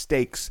cheese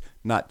steaks,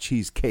 not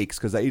cheesecakes,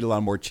 because I eat a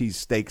lot more cheese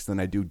steaks than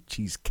I do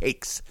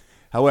cheesecakes.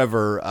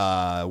 However,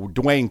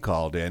 Dwayne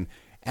called in,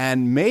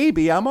 and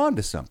maybe I'm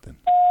onto something.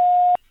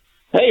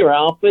 Hey,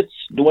 Ralph. It's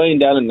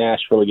Dwayne down in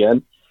Nashville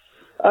again.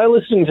 I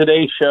listened to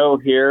today's show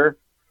here,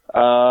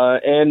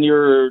 and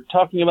you're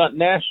talking about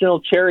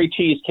National Cherry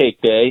Cheesecake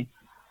Day,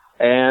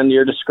 and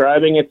you're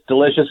describing its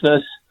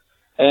deliciousness.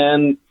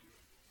 And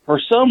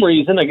for some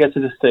reason, I guess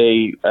it's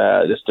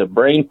just a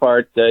brain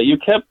fart, you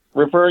kept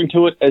referring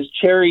to it as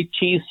cherry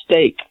cheese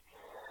steak.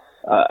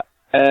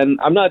 And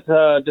I'm not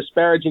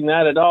disparaging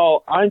that at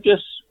all. I'm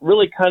just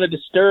really kind of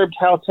disturbed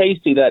how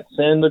tasty that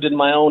sounded in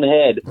my own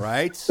head.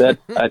 Right. That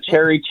a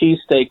cherry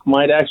cheesesteak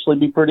might actually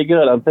be pretty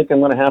good. I think I'm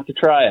going to have to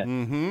try it.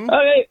 Mm-hmm.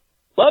 Okay.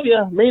 Love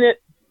you. Mean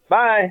it.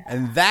 Bye.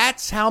 And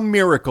that's how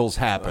miracles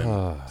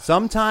happen.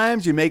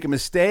 Sometimes you make a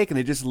mistake and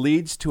it just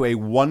leads to a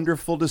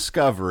wonderful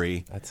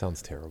discovery. That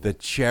sounds terrible. The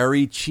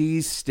cherry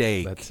cheese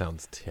steak. That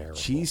sounds terrible.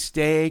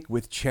 Cheesesteak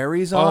with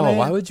cherries on it. Oh,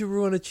 why would you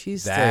ruin a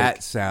cheesesteak?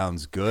 That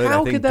sounds good.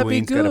 How I think could that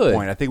be Dwayne's got a good?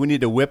 point. I think we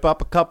need to whip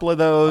up a couple of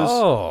those.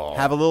 Oh.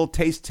 Have a little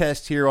taste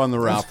test here on the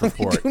Ralph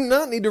Report. You do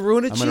not need to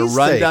ruin a cheesesteak. I'm going to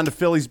run down to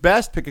Philly's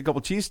Best, pick a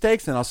couple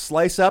cheesesteaks, and I'll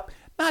slice up,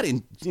 not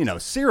in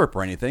syrup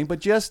or anything, but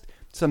just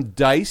some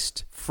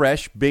diced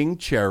fresh Bing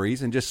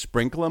cherries and just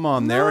sprinkle them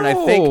on there. And I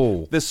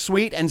think the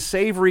sweet and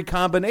savory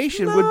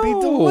combination would be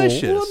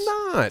delicious.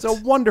 Will not. It's a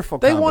wonderful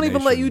They combination. won't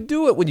even let you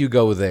do it when you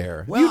go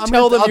there. Well, you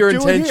tell them your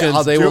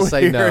intentions, they will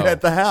say no.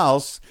 At the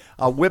house,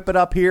 I'll whip it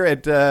up here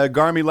at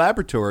Garmy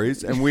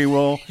Laboratories, and we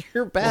will.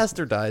 You're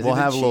bastardizing. We'll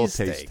have a little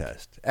cheesesteak. taste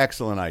test.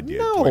 Excellent idea.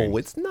 No, Dwayne.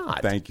 it's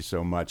not. Thank you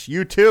so much.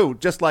 You too,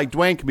 just like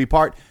Dwayne, can be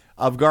part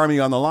of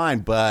Garmy on the Line,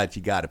 but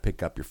you got to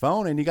pick up your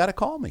phone and you got to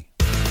call me.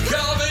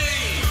 Call me.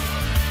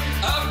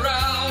 I'm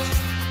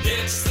Ralph.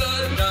 It's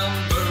the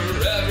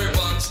number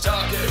everyone's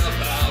talking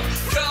about.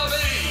 Call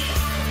me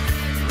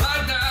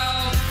right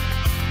now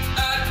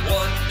at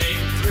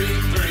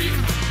 1-833.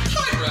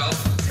 Hi,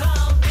 Ralph.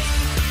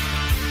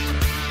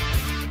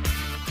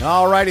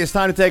 All right, it's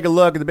time to take a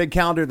look at the big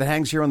calendar that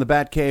hangs here on the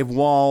Batcave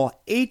wall.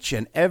 Each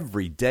and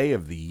every day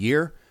of the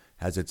year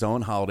has its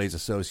own holidays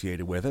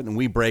associated with it, and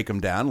we break them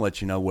down and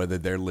let you know whether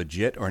they're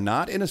legit or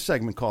not in a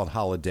segment called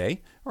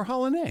Holiday or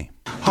Holiday.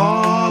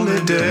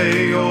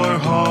 Holiday or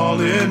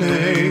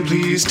holiday,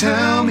 please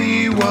tell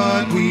me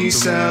what we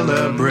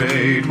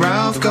celebrate.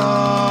 Ralph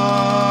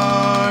Garman.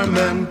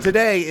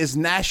 Today is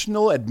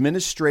National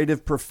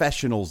Administrative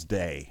Professionals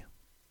Day.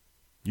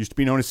 Used to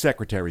be known as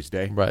Secretary's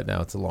Day. Right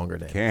now, it's a longer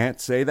day.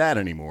 Can't say that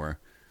anymore.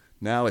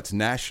 Now it's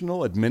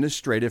National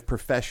Administrative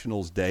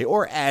Professionals Day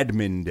or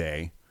Admin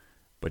Day.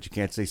 But you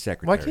can't say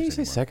secretary. Why can't you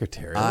say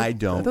secretary? I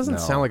don't know. That doesn't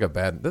sound like a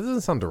bad... That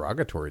doesn't sound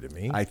derogatory to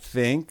me. I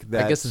think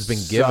that I guess it's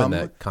been given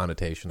that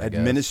connotation, I guess.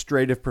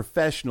 Administrative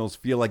professionals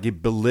feel like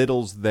it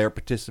belittles their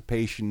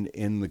participation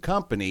in the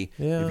company.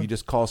 Yeah. If you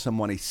just call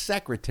someone a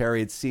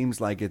secretary, it seems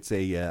like it's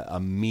a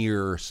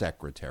mere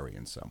secretary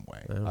in some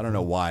way. I don't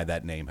know why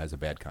that name has a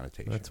bad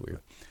connotation. That's weird.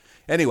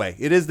 Anyway,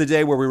 it is the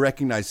day where we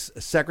recognize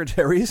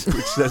secretaries,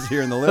 which says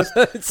here in the list.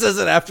 It says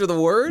it after the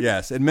word?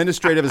 Yes,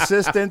 administrative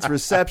assistants,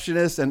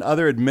 receptionists, and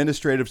other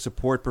administrative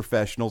support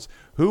professionals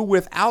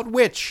without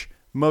which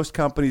most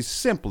companies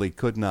simply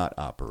could not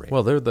operate.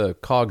 Well, they're the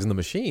cogs in the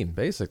machine,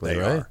 basically,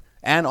 They right? are.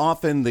 And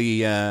often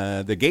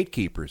the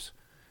gatekeepers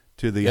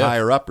to the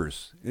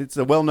higher-uppers. It's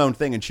a well-known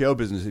thing in show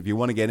business. If you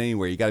want to get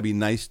anywhere, you got to be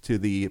nice to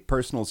the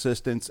personal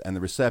assistants and the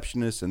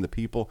receptionists and the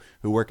people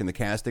who work in the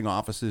casting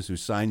offices who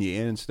sign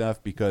you in and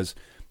stuff, because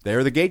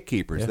they're the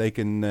gatekeepers. Yeah. They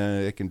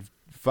can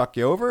fuck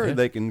you over, or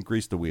they can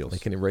grease the wheels. They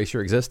can erase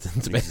your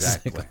existence,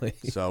 basically.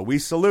 Exactly. So we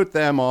salute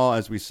them all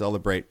as we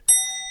celebrate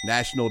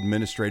National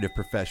Administrative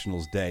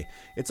Professionals Day.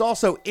 It's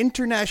also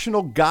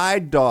International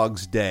Guide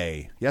Dogs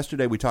Day.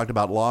 Yesterday we talked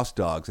about lost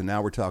dogs, and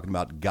now we're talking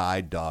about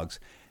guide dogs.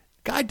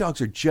 Guide dogs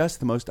are just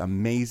the most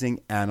amazing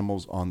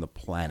animals on the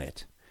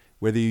planet.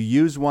 whether you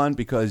use one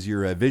because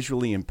you're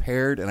visually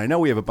impaired, and I know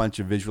we have a bunch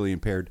of visually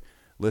impaired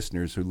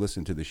listeners who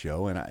listen to the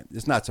show, and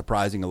it's not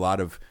surprising a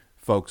lot of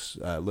folks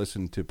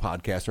listen to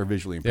podcasts are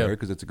visually impaired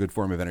because it's a good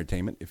form of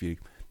entertainment if you're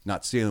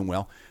not seeing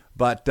well.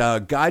 But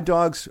guide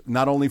dogs,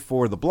 not only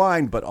for the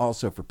blind, but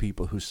also for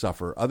people who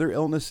suffer other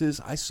illnesses.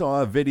 I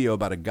saw a video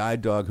about a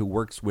guide dog who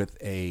works with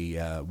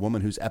a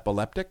woman who's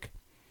epileptic.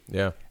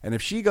 Yeah. And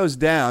if she goes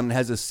down and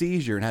has a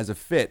seizure and has a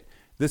fit,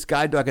 this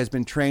guide dog has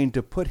been trained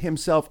to put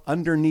himself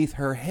underneath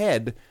her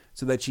head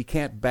so that she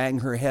can't bang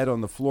her head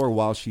on the floor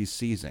while she's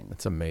seizing.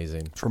 That's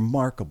amazing. It's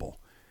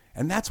remarkable.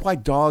 And that's why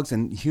dogs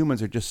and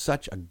humans are just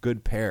such a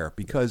good pair,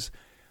 because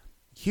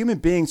human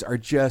beings are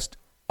just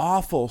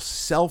awful,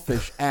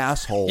 selfish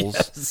assholes.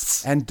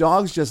 Yes. And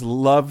dogs just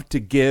love to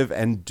give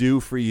and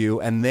do for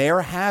you. And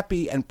they're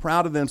happy and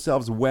proud of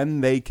themselves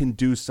when they can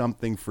do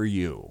something for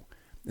you.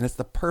 And it's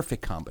the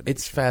perfect combination.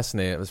 It's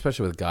fascinating,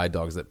 especially with guide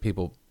dogs, that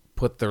people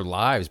put their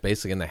lives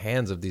basically in the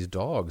hands of these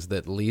dogs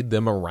that lead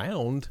them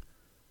around.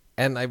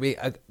 And I mean,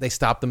 they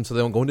stop them so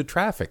they don't go into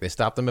traffic. They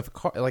stop them if a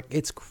car, like,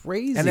 it's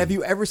crazy. And have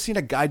you ever seen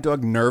a guide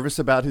dog nervous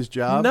about his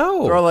job?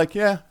 No. They're all like,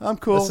 yeah, I'm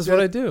cool. This is what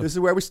I do. This is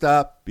where we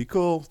stop. Be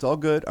cool. It's all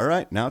good. All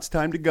right, now it's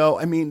time to go.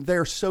 I mean,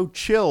 they're so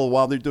chill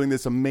while they're doing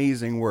this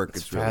amazing work.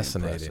 It's really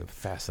fascinating. impressive.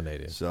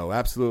 Fascinating. So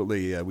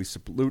absolutely, we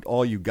salute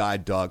all you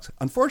guide dogs.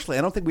 Unfortunately,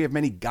 I don't think we have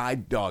many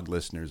guide dog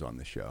listeners on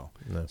the show.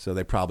 No. So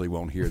they probably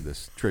won't hear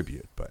this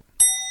tribute, but...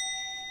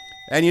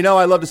 And you know,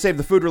 I love to save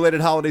the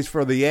food-related holidays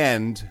for the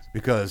end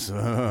because,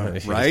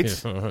 right? Right?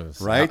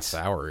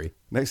 Soury.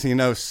 Next thing you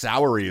know,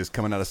 soury is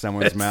coming out of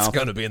someone's mouth. It's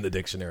going to be in the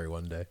dictionary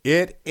one day.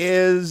 It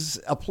is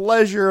a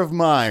pleasure of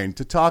mine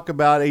to talk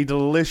about a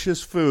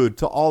delicious food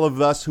to all of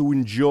us who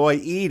enjoy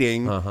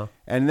eating.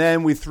 And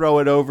then we throw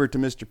it over to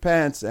Mr.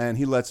 Pence, and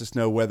he lets us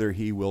know whether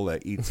he will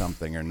eat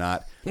something or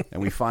not.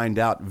 And we find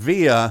out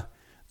via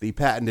the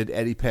patented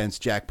Eddie Pence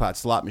jackpot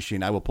slot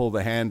machine. I will pull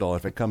the handle.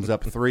 If it comes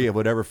up 3 of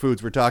whatever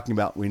foods we're talking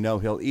about, we know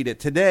he'll eat it.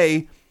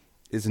 Today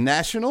is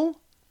National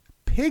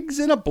Pigs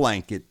in a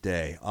Blanket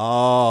Day.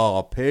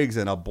 Oh, pigs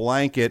in a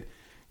blanket.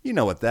 You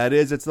know what that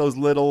is. It's those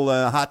little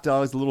hot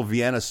dogs, little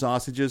Vienna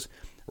sausages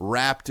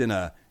wrapped in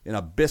a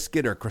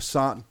biscuit or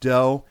croissant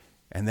dough.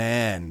 And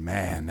then,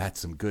 man, that's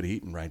some good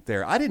eating right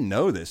there. I didn't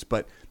know this,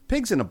 but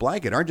pigs in a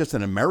blanket aren't just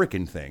an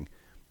American thing.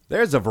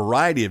 There's a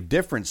variety of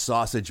different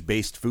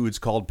sausage-based foods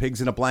called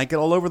pigs in a blanket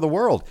all over the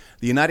world.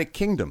 The United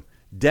Kingdom,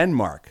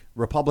 Denmark,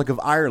 Republic of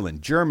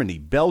Ireland, Germany,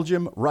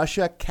 Belgium,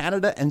 Russia,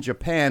 Canada, and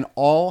Japan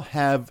all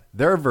have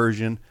their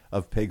version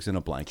of pigs in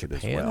a blanket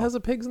as well. Japan has a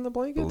pigs in the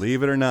blanket?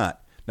 Believe it or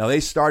not. Now, they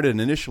started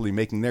initially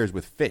making theirs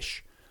with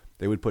fish.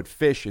 They would put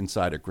fish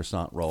inside a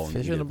croissant roll and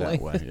Fish eat in it a that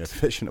blanket. way. Yeah,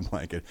 fish in a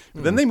blanket.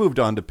 But then they moved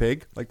on to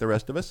pig, like the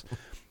rest of us.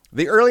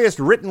 The earliest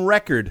written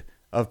record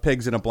of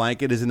pigs in a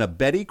blanket is in a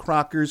Betty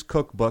Crocker's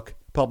cookbook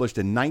published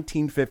in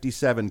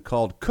 1957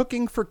 called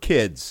Cooking for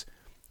Kids.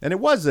 And it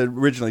was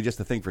originally just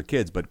a thing for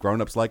kids, but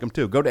grown-ups like them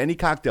too. Go to any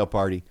cocktail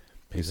party,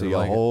 you see a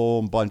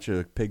whole bunch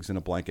of pigs in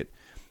a blanket.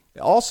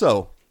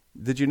 Also,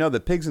 did you know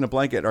that pigs in a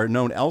blanket are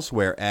known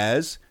elsewhere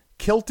as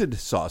kilted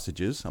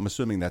sausages? I'm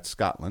assuming that's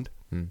Scotland.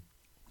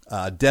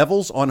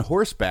 Devils on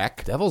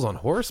horseback. Devils on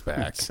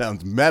horseback?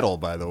 Sounds metal,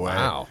 by the way.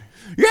 Wow.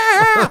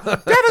 Yeah!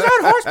 Devils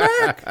on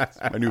horseback! That's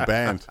my new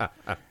band.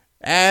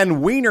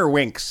 And Wiener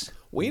Winks.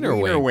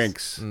 Wiener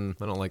Winks. I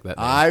don't like that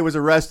name. I was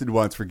arrested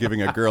once for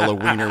giving a girl a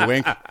wiener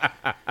wink.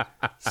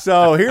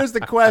 So here's the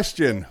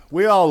question.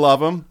 We all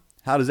love him.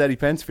 How does Eddie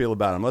Pence feel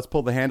about him? Let's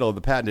pull the handle of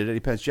the patented Eddie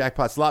Pence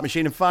jackpot slot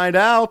machine and find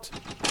out.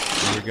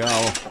 Here we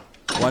go.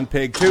 1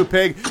 pig, 2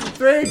 pig,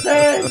 3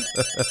 pigs.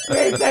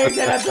 3 pigs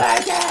in a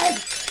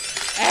blanket.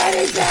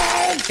 Eddie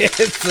Pence.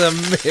 It's a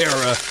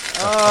mirror.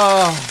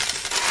 Oh.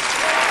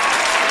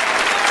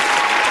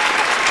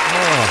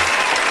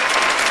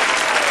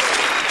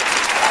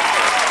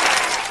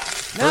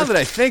 Now that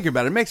I think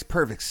about it, it makes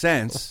perfect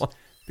sense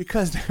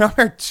because there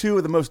are 2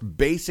 of the most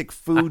basic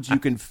foods you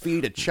can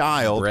feed a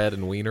child. Bread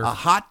and wiener. A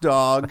hot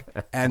dog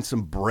and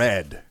some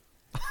bread.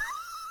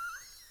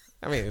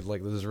 I mean,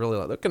 like,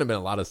 there could have been a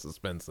lot of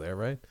suspense there,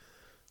 right?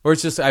 Or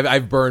it's just,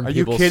 I've burned Are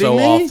you people kidding so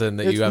me? often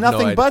that It's you have no idea.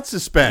 nothing but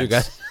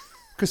suspense.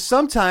 Because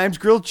sometimes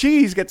grilled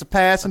cheese gets a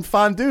pass and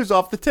fondue's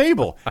off the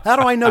table. How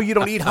do I know you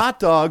don't eat hot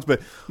dogs?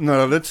 But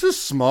no, that's too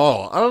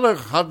small. I don't like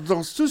hot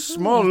dogs. Too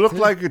small. It look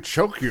like it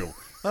choke you.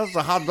 That's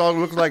a hot dog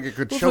looks like it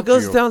could choke you. If it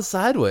goes down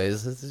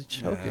sideways, it's a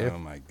choke you. Oh,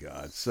 my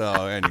God.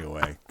 So,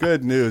 anyway,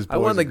 good news, boys I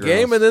won the and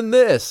game girls. and then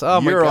this. Oh,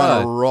 my You're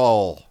God. on a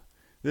roll.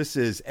 This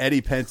is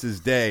Eddie Pence's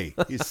day.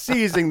 He's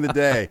seizing the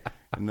day.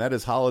 And that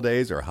is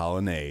holidays or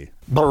holiday.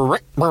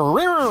 Holiday. Or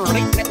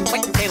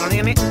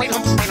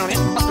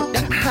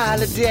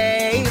holiday.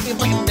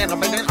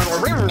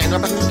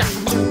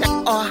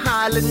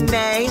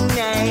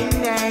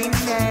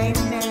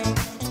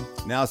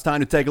 Now it's time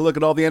to take a look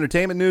at all the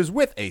entertainment news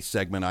with a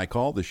segment I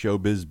call the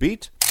Showbiz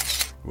Beat.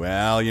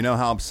 Well, you know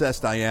how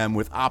obsessed I am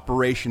with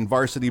Operation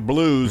Varsity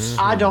Blues.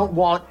 I don't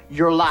want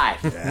your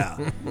life. Yeah.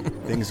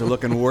 Things are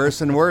looking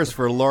worse and worse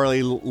for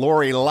Lori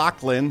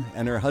Loughlin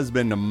and her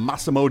husband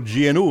Massimo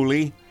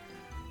Giannulli.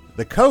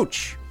 The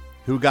coach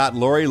who got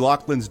Lori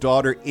Loughlin's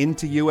daughter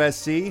into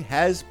USC,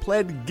 has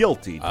pled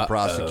guilty to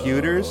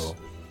prosecutors.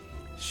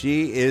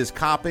 She is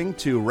copping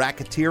to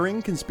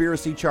racketeering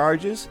conspiracy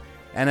charges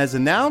and has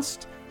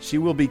announced she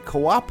will be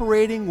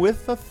cooperating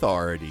with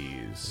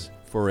authorities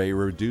for a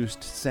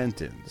reduced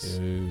sentence,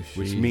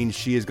 which means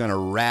she is going to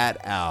rat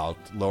out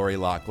Lori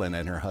Loughlin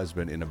and her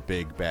husband in a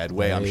big, bad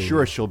way. I'm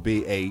sure she'll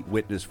be a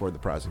witness for the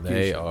prosecution.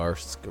 They are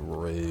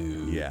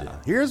screwed. Yeah.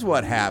 Here's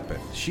what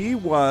happened. She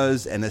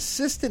was an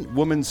assistant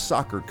women's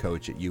soccer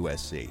coach at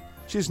USC.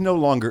 She's no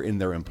longer in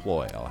their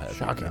employ, I'll have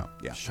Shocking. you know.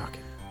 Yeah.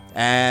 Shocking.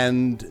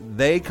 And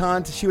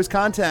she was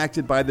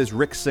contacted by this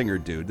Rick Singer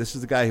dude. This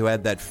is the guy who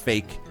had that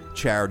fake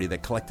charity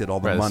that collected all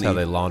the money. That's how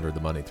they laundered the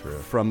money through.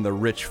 From the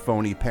rich,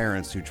 phony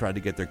parents who tried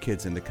to get their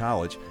kids into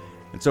college.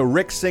 And so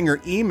Rick Singer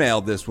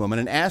emailed this woman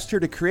and asked her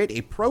to create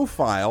a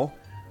profile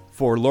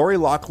for Lori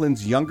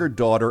Loughlin's younger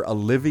daughter,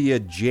 Olivia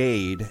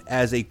Jade,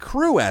 as a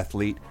crew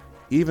athlete,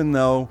 even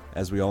though,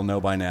 as we all know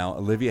by now,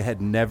 Olivia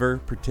had never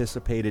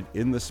participated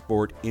in the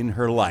sport in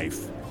her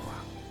life.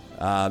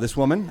 This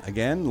woman,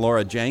 again,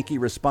 Laura Janke,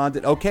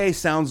 responded, "Okay,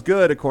 sounds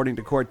good," according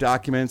to court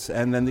documents.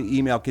 And then the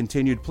email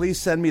continued, "Please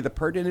send me the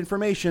pertinent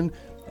information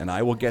and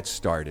I will get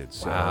started."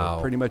 So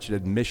pretty much an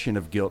admission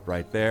of guilt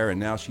right there. And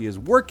now she is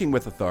working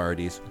with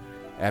authorities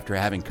after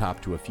having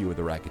copped to a few of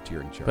the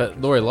racketeering charges. But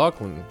Lori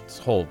Loughlin's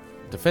whole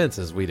defense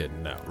is we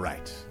didn't know.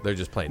 Right. They're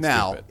just playing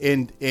now,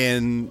 stupid.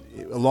 in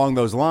along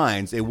those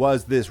lines, it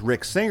was this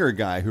Rick Singer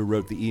guy who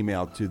wrote the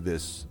email to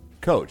this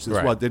coach.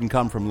 This Right. didn't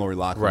come from Lori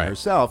Loughlin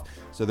herself.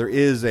 So there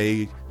is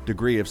a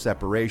degree of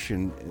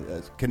separation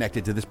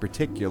connected to this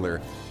particular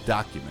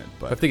document.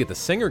 But if they get the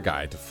Singer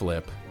guy to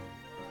flip,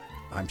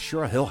 I'm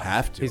sure he'll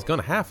have to. He's going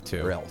to have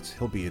to. Or else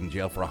he'll be in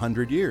jail for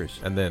 100 years.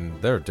 And then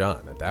they're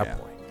done at that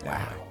point.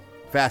 Wow.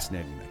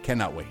 Fascinating. I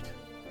cannot wait.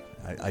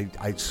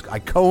 I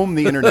comb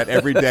the internet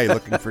every day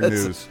looking for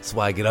news. That's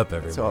why I get up every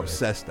morning. So morning.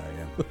 obsessed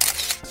I am.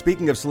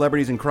 Speaking of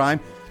celebrities and crime,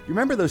 you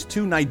remember those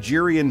two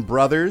Nigerian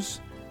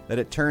brothers that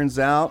it turns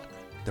out,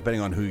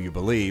 depending on who you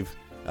believe,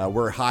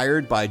 were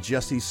hired by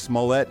Jussie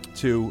Smollett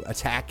to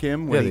attack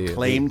him when he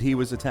claimed he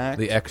was attacked?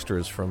 The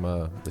extras from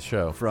the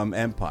show. From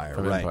Empire,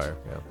 From right. Empire,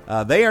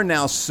 yeah. They are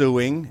now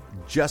suing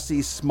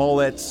Jussie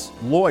Smollett's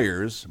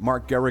lawyers,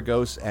 Mark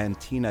Garagos and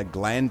Tina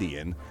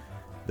Glandian.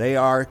 They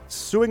are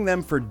suing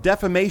them for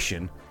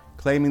defamation,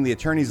 claiming the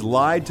attorneys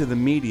lied to the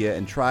media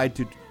and tried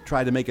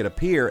to make it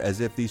appear as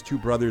if these two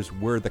brothers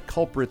were the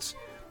culprits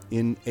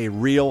in a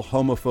real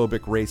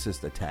homophobic,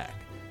 racist attack.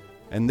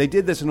 And they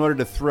did this in order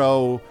to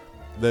throw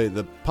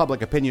the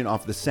public opinion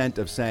off the scent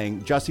of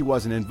saying Jussie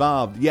wasn't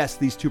involved. Yes,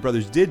 these two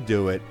brothers did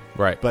do it,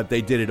 right? But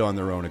they did it on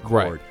their own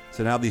accord. Right.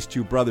 So now these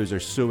two brothers are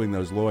suing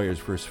those lawyers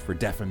for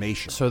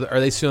defamation. So are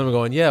they suing them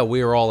going, yeah,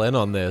 we were all in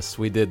on this.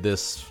 We did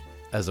this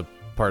as a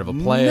part of a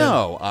plan?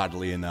 No,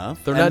 oddly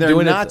enough. They're and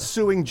not not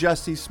suing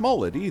Jussie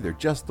Smollett either,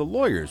 just the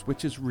lawyers,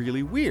 which is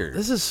really weird.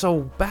 This is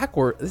so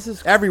backward. This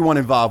is everyone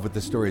involved with the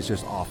story is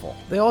just awful.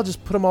 They all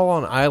just put them all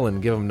on an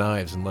island, give them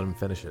knives, and let them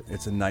finish it.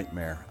 It's a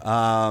nightmare.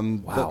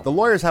 Wow. The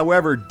lawyers,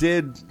 however,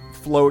 did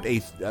float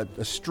a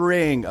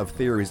string of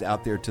theories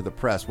out there to the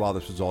press while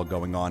this was all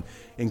going on,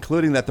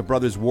 including that the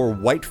brothers wore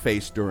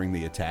whiteface during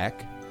the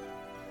attack,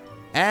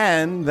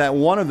 and that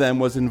one of them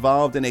was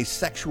involved in a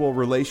sexual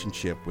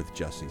relationship with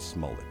Jussie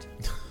Smollett.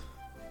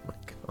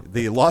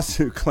 The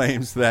lawsuit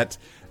claims that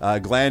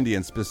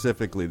Glandian,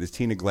 specifically, this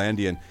Tina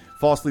Glandian,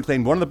 falsely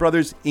claimed one of the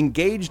brothers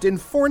engaged in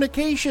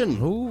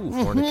fornication. Ooh,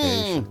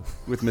 fornication.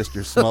 With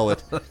Mr.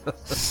 Smollett.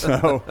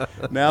 So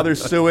now they're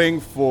suing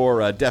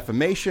for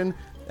defamation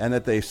and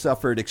that they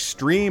suffered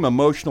extreme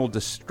emotional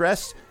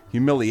distress,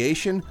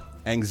 humiliation,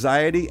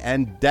 anxiety,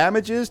 and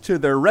damages to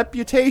their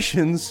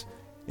reputations,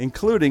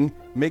 including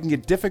making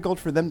it difficult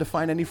for them to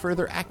find any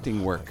further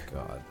acting work. Oh,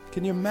 God.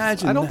 Can you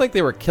imagine? I don't think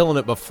they were killing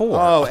it before.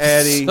 Oh,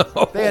 Eddie.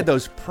 So- They had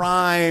those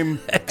prime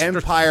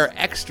Empire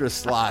extra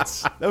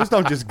slots. Those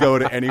don't just go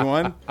to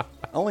anyone.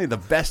 Only the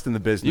best in the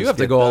business. You have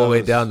to get go all the way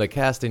those. down to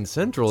Casting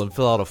Central and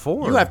fill out a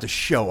form. You have to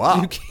show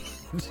up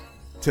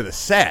to the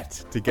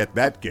set to get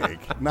that gig,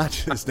 not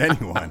just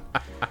anyone.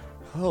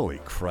 Holy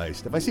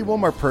Christ. If I see one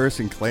more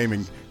person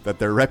claiming that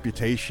their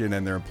reputation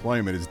and their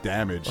employment is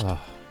damaged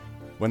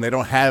when they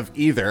don't have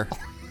either,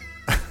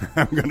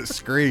 I'm going to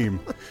scream.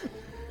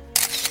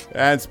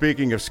 And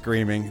speaking of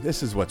screaming,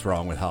 this is what's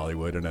wrong with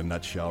Hollywood in a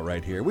nutshell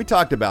right here. We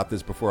talked about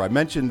this before. I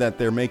mentioned that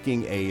they're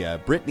making a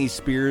Britney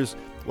Spears,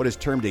 what is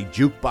termed a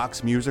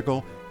jukebox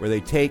musical, where they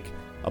take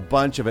a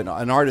bunch of an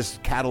artist's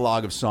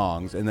catalog of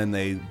songs and then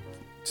they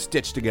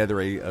stitch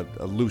together a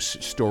loose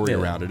story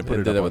around it and put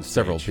it did up that on with stage.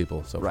 several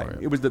people so right.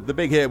 far. It was the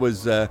big hit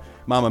was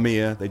Mamma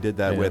Mia. They did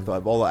that with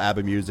all the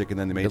ABBA music, and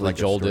then they made Billy like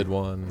Joel a story. did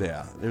one.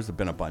 Yeah, there's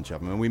been a bunch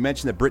of them, and we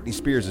mentioned that Britney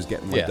Spears is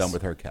getting one Yes. done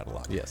with her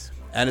catalog. Yes.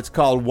 And it's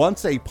called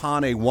Once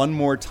Upon a One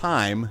More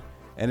Time,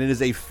 and it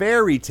is a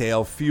fairy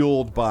tale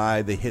fueled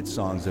by the hit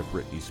songs of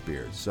Britney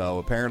Spears. So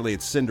apparently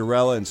it's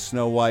Cinderella and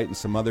Snow White and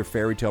some other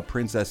fairy tale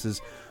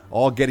princesses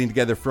all getting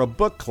together for a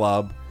book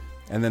club,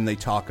 and then they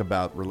talk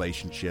about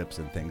relationships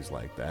and things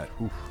like that.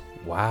 Oof,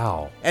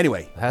 Wow.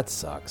 Anyway, that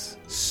sucks.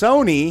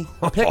 Sony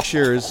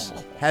Pictures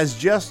has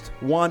just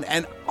won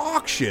an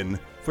auction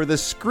for the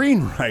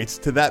screen rights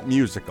to that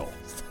musical.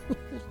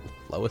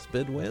 Lowest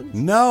bid wins?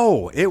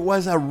 No, it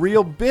was a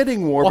real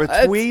bidding war What?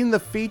 between the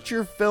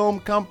feature film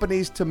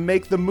companies to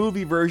make the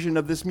movie version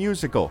of this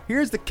musical.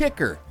 Here's the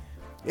kicker.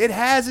 It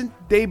hasn't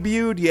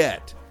debuted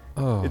yet.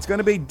 Oh. It's going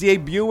to be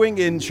debuting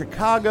in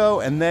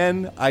Chicago and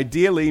then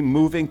ideally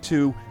moving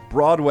to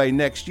Broadway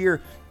next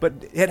year, but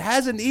it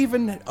hasn't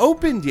even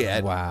opened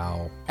yet.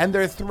 Wow. And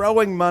they're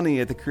throwing money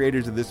at the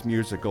creators of this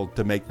musical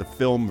to make the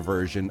film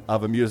version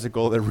of a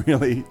musical that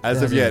really,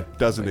 as of yet,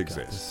 doesn't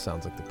exist. This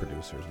sounds like the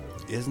producer's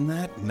movie. Isn't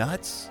that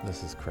nuts?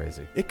 This is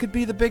crazy. It could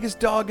be the biggest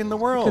dog in the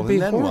world. It could be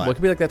and then horrible. what? It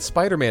could be like that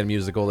Spider-Man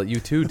musical that you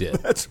two did.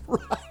 That's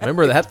right.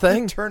 Remember that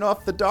thing? Turn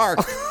off the dark.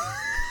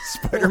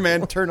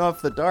 Spider-Man Turn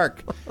Off the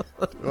Dark.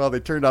 Well, they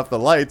turned off the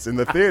lights in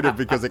the theater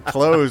because it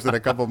closed in a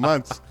couple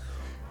months.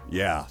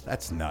 Yeah,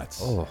 that's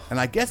nuts. Oh. And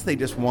I guess they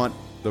just want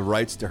the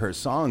rights to her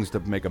songs to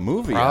make a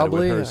movie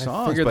Probably. out of with her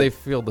songs. I figure But they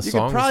feel the you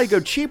songs. could probably go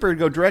cheaper,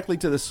 go directly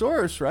to the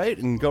source, right?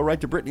 And go right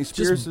to Britney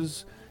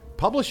Spears'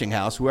 publishing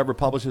house, whoever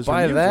publishes her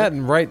Buy music. that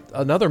and write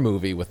another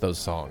movie with those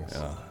songs.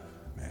 Oh,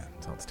 man.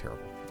 Sounds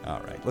terrible.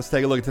 All right, let's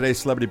take a look at today's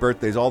celebrity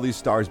birthdays. All these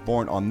stars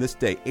born on this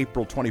day,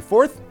 April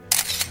 24th.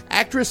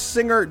 Actress,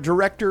 singer,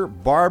 director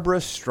Barbara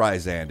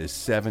Streisand is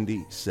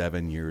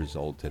 77 years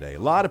old today. A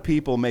lot of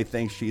people may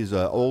think she's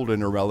old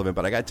and irrelevant,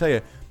 but I got to tell you,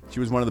 she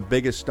was one of the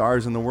biggest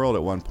stars in the world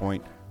at one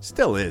point.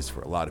 Still is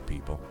for a lot of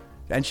people.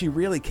 And she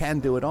really can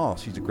do it all.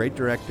 She's a great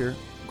director,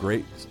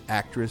 great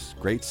actress,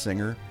 great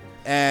singer.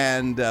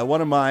 And one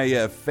of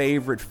my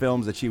favorite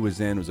films that she was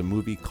in was a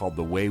movie called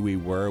The Way We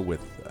Were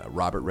with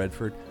Robert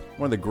Redford.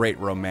 One of the great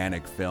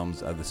romantic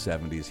films of the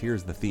 70s.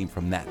 Here's the theme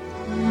from that.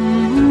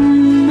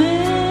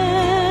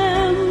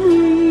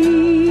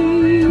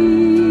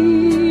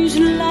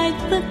 Like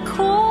the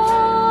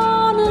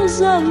corners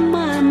of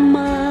my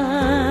mind,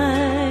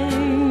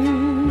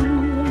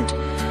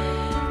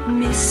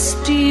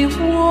 misty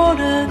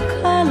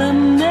watercolor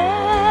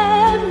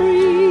memories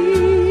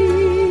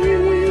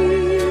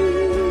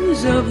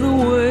of the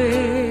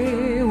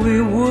way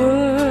we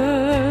were.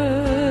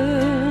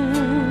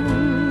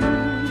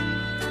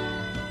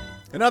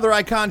 Another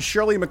icon,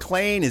 Shirley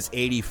MacLaine, is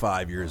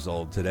 85 years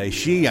old today.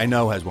 She, I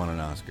know, has won an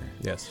Oscar.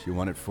 Yes. She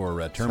won it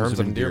for Terms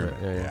of Endearment.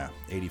 Yeah.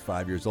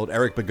 85 years old.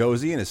 Eric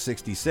Bogosian is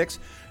 66.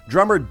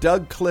 Drummer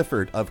Doug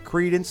Clifford of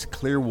Creedence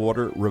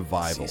Clearwater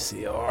Revival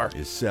CCR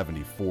is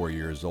 74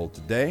 years old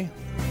today.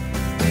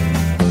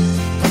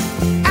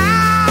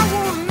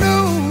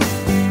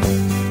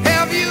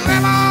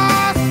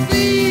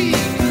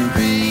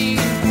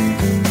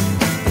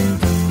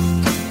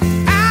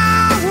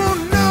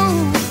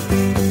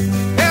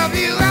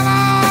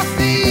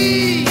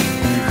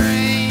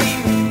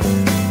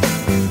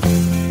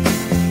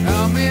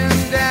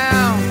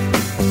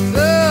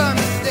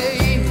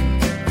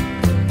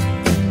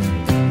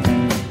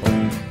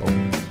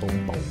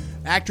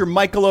 Actor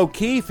Michael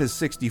O'Keefe is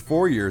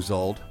 64 years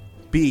old.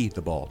 Be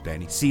the ball,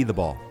 Danny. See the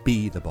ball.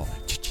 Be the ball.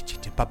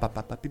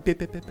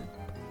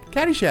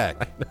 Caddyshack.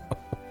 I know.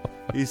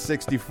 He's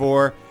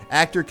 64.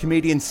 Actor,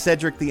 comedian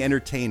Cedric the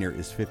Entertainer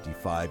is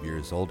 55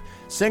 years old.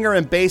 Singer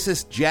and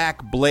bassist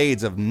Jack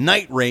Blades of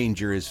Night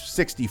Ranger is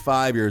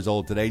 65 years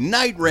old today.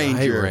 Night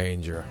Ranger. Night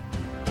Ranger.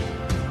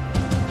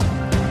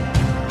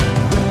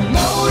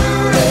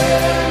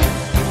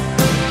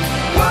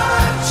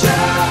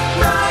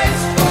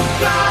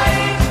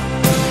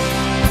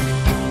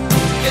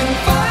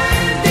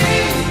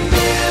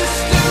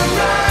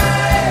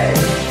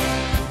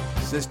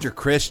 Sister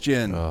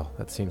Christian. Oh,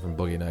 that scene from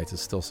Boogie Nights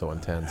is still so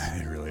intense.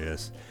 It really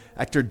is.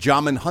 Actor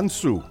Jamin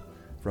Hunsu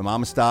from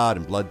Amistad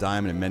and Blood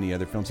Diamond and many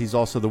other films. He's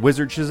also the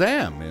Wizard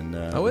Shazam in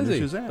Oh, is he?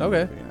 Shazam.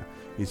 Okay. Yeah.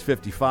 He's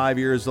 55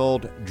 years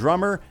old.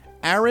 Drummer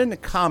Aaron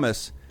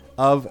Kamas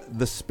of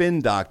the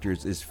Spin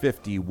Doctors is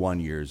 51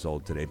 years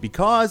old today.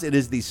 Because it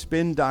is the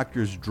Spin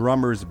Doctors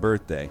drummer's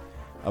birthday,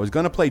 I was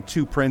going to play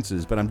Two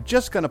Princes, but I'm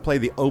just going to play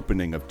the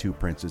opening of Two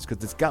Princes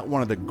because it's got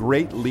one of the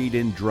great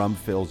lead-in drum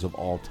fills of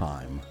all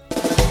time.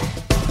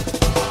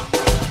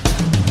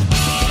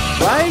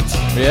 Right?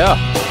 Yeah.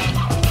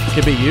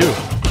 Could be you.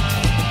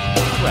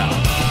 Well.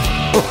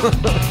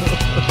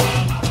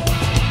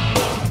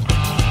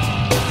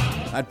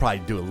 I'd probably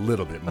do a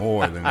little bit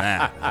more than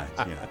that.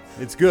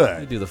 It's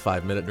good. You do the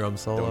 5-minute drum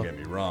solo. Don't get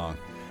me wrong.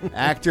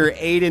 Actor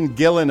Aidan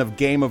Gillen of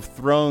Game of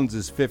Thrones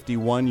is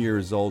 51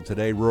 years old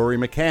today. Rory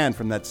McCann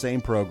from that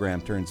same program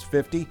turns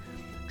 50.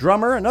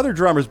 Drummer, another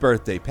drummer's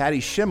birthday,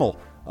 Patty Schimmel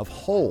of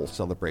Hole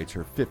celebrates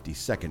her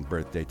 52nd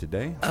birthday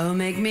today. Oh,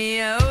 make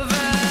me over.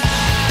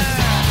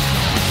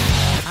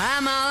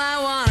 I'm all I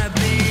wanna be.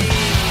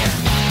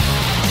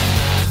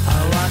 A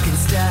walking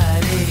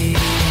study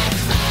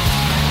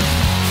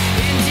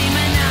in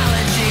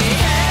demonology.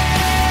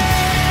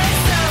 Hey,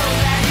 so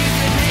glad you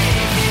could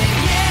make it.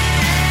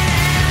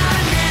 Yeah,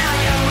 now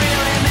you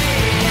really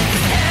made it.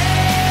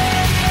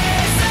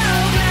 Hey, so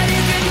glad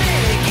you could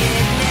make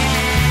it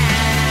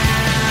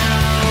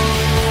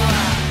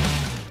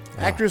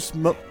now. Actress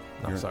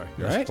I'm sorry.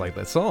 You're I right. just like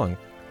that song.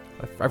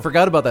 I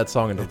forgot about that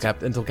song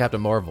until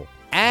Captain Marvel.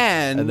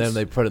 And then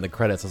they put it in the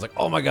credits. I was like,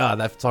 oh my God,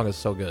 that song is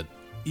so good.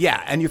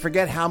 Yeah, and you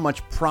forget how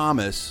much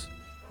promise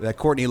that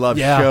Courtney Love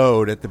Yeah.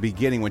 showed at the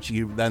beginning when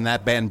then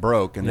that band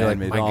broke, and You're then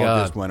like, it my all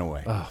God. just went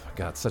away. Oh my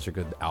God, such a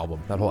good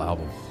album. That whole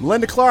album.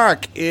 Linda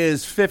Clark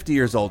is 50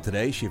 years old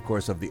today. She, of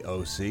course, of the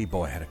OC.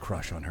 Boy, I had a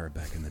crush on her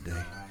back in the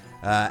day.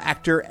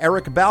 Actor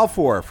Eric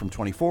Balfour from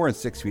 24 and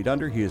 6 Feet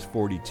Under. He is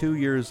 42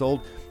 years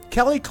old.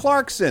 Kelly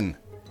Clarkson,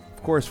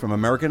 of course, from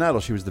American Idol.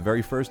 She was the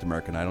very first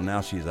American Idol. Now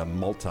she's a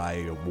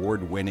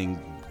multi-award-winning,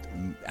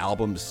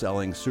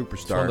 album-selling superstar.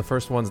 It's one of the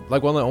first ones,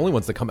 like one of the only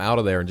ones to come out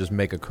of there and just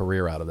make a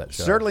career out of that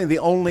show. Certainly the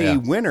only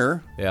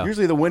winner. Yeah.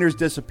 Usually the winners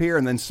disappear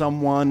and then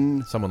someone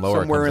lower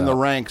somewhere comes in the out.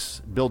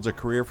 ranks builds a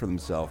career for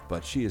themselves.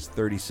 But she is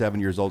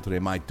 37 years old today.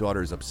 My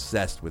daughter is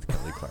obsessed with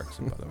Kelly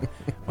Clarkson, by the way.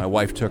 My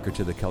wife took her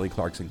to the Kelly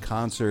Clarkson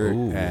concert,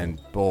 Ooh.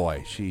 and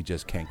boy, she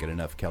just can't get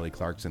enough Kelly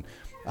Clarkson.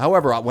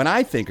 However, when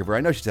I think of her,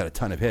 I know she's had a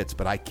ton of hits,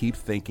 but I keep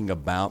thinking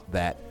about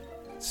that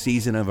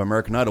season of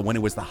American Idol when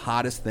it was the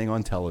hottest thing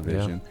on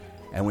television.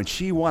 And when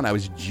she won, I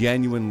was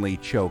genuinely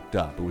choked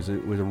up. It was a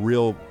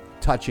real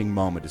touching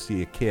moment to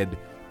see a kid,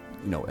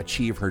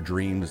 achieve her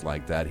dreams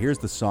like that. Here's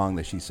the song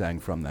that she sang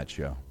from that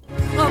show. A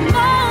moment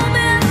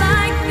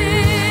like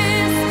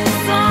this,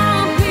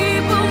 some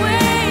people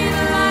wait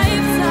a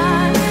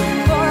lifetime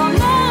for a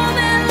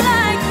moment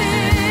like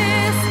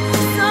this.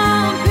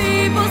 Some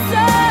people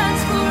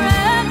search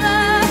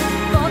forever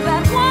for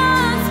that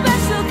one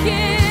special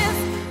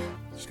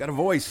kiss. She's got a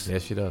voice.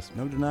 Yes, she does.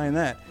 No denying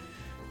that.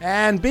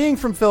 And being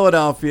from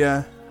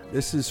Philadelphia,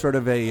 this is sort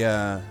of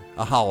a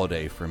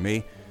holiday for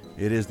me.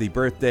 It is the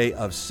birthday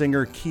of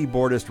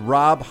singer-keyboardist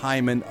Rob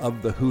Hyman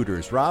of the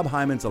Hooters. Rob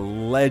Hyman's a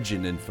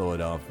legend in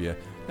Philadelphia.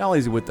 Not only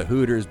is he with the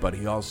Hooters, but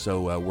he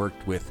also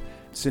worked with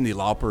Cyndi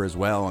Lauper as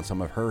well on some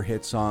of her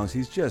hit songs.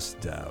 He's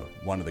just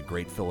one of the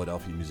great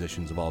Philadelphia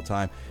musicians of all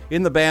time.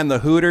 In the band The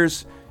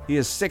Hooters, he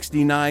is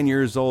 69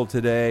 years old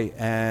today,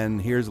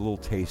 and here's a little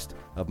taste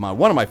of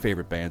one of my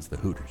favorite bands, The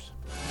Hooters.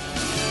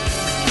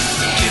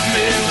 Give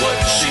me what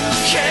you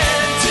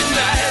can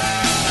tonight.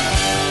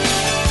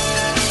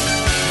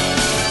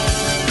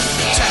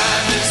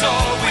 Time is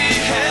all we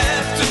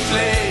have to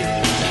play.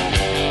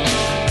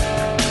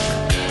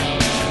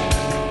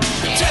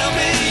 Tell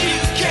me you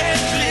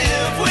can't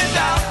live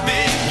without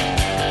me.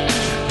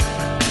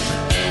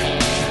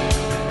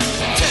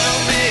 Tell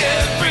me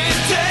every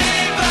day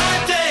by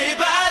day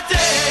by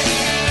day.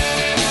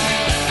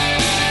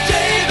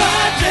 Day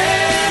by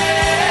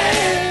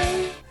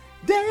day.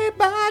 Day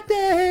by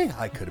day.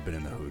 I could have been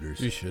in the Hooters.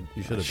 You should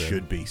have been.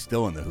 Should be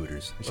still in the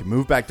Hooters. I should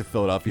move back to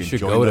Philadelphia You and should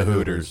join go the to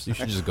Hooters. Hooters. You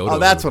should just go to Oh,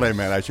 that's Hooters. what I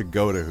meant. I should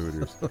go to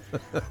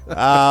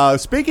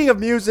Hooters. Speaking of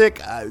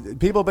music,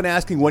 people have been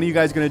asking, when are you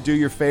guys going to do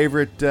your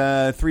favorite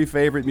 3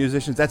 favorite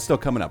musicians? That's still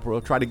coming up.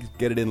 We'll try to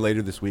get it in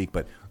later this week,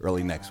 but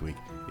early next week,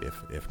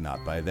 if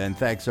not by then.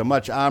 Thanks so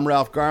much. I'm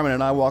Ralph Garman,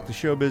 and I walk the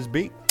showbiz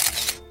beat.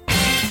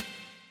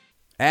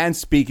 And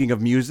speaking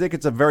of music,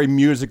 it's a very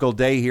musical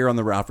day here on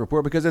the Ralph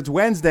Report because it's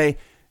Wednesday,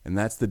 and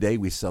that's the day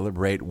we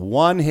celebrate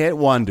one-hit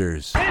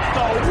wonders. It's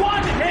the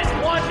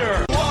one-hit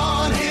wonder.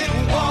 One-hit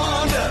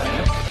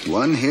wonder.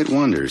 One-hit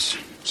wonders.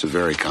 It's a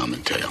very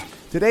common tale.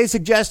 Today's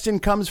suggestion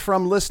comes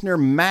from listener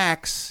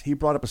Max. He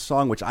brought up a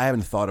song which I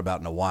haven't thought about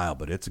in a while,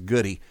 but it's a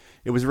goodie.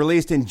 It was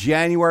released in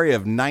January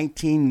of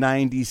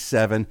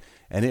 1997,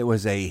 and it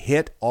was a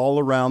hit all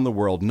around the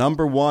world.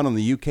 Number 1 on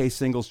the UK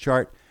singles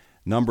chart,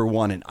 number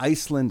 1 in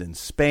Iceland and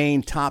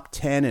Spain, top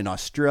 10 in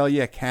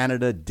Australia,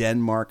 Canada,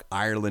 Denmark,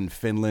 Ireland,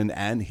 Finland,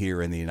 and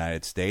here in the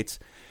United States.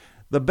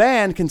 The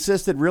band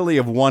consisted really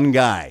of one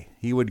guy.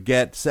 He would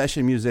get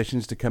session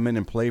musicians to come in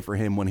and play for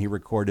him when he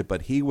recorded,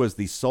 but he was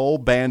the sole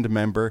band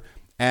member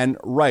and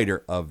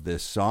writer of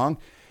this song.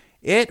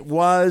 It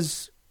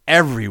was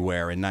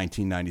everywhere in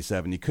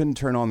 1997. You couldn't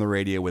turn on the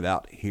radio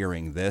without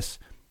hearing this.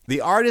 The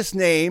artist's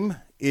name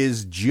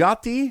is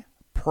Jyoti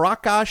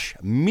Prakash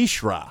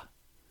Mishra.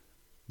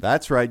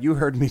 That's right. You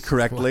heard me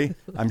correctly.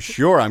 I'm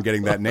sure I'm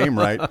getting that name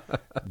right.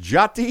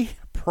 Jyoti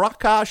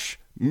Prakash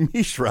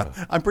Mishra.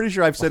 I'm pretty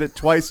sure I've said it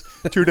twice,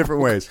 2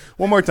 different ways.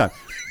 One more time.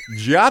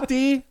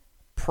 Jyoti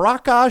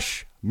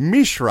Prakash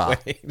Mishra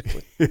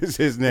is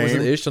his name. Was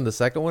it Ish on the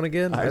second one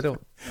again? I don't.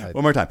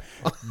 One more time.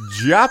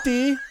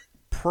 Jyoti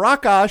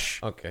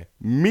Prakash Okay.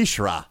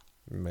 Mishra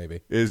Maybe.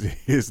 is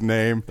his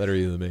name. Better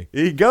you than me.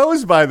 He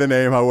goes by the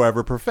name,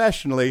 however,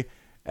 professionally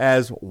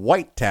as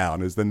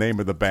Whitetown is the name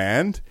of the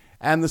band.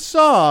 And the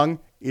song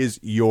is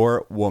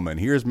Your Woman.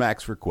 Here's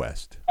Mac's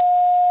request.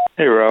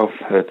 Hey, Ralph.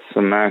 It's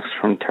Max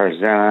from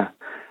Tarzana.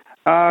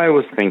 I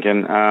was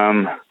thinking,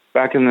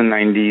 back in the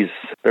 90s,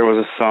 there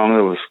was a song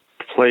that was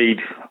played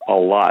a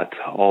lot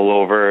all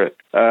over.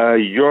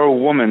 Your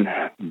Woman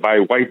by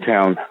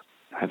Whitetown.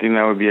 I think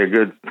that would be a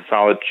good,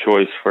 solid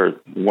choice for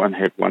One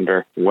Hit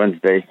Wonder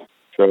Wednesday.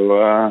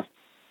 So, all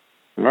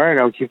right,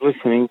 I'll keep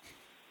listening.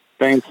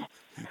 Thanks.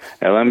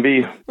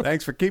 LMB.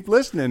 Thanks for keep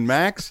listening,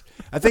 Max.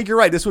 I think you're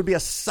right. This would be a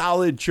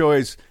solid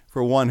choice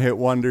for one-hit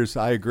wonders.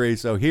 I agree.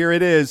 So here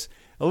it is,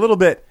 a little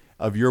bit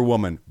of Your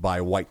Woman by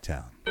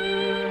Whitetown.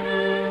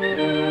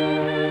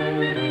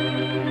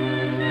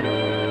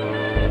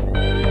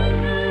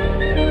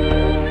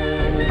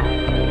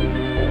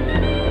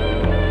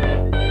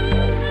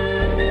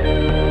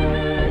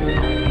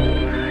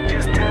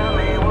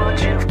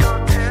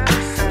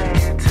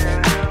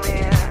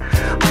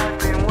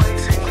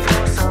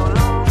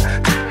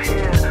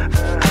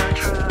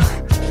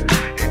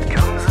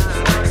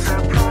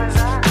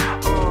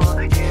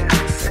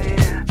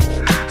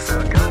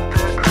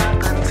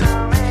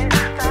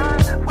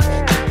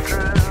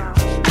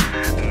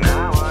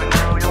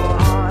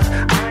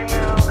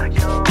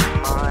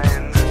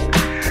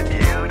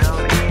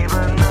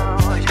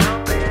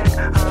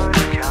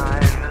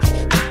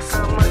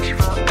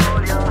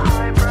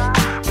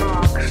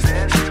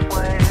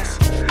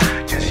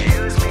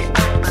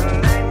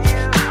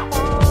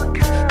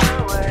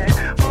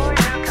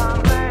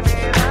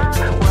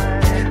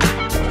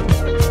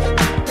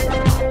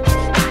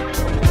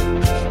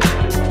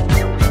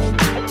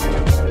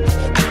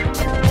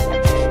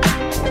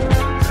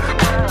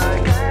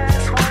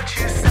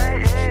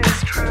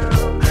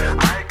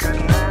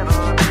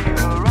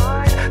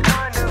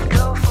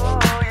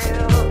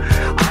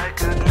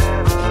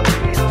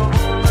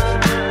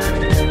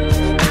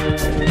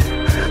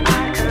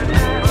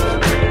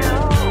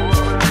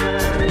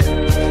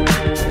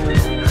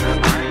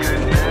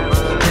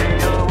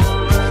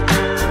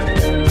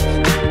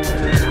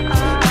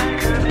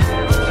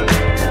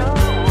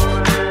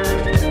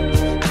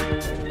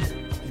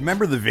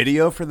 Remember the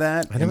video for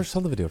that? I never saw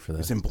the video for that.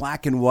 It's in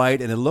black and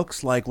white, and it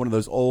looks like one of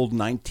those old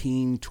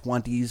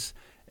 1920s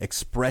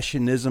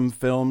expressionism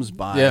films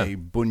by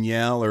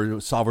Buñuel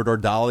or Salvador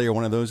Dali or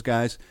one of those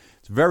guys.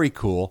 It's very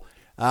cool.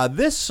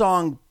 This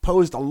song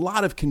posed a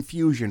lot of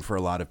confusion for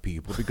a lot of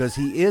people because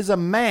he is a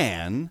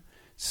man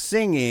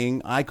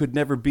singing I Could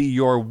Never Be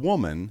Your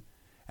Woman,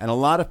 and a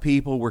lot of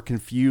people were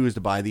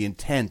confused by the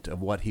intent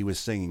of what he was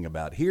singing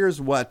about.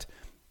 Here's what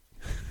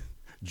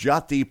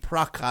Jyoti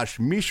Prakash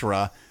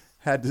Mishra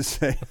had to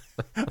say.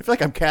 I feel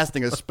like I'm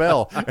casting a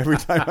spell every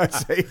time I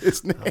say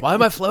his name. Why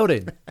am I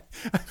floating?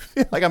 I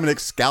feel like I'm an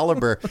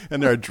Excalibur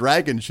and a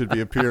dragon should be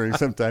appearing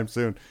sometime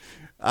soon.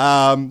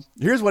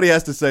 Here's what he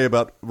has to say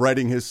about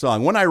writing his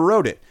song. When I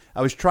wrote it,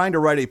 I was trying to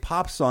write a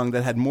pop song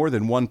that had more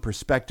than one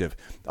perspective.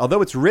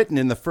 Although it's written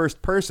in the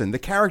first person, the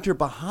character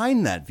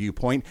behind that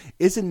viewpoint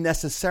isn't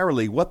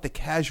necessarily what the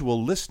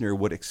casual listener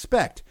would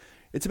expect.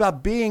 It's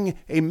about being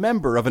a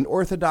member of an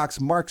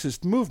orthodox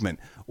Marxist movement,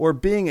 or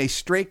being a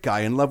straight guy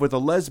in love with a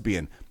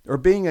lesbian, or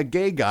being a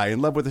gay guy in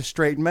love with a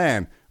straight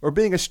man, or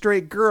being a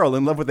straight girl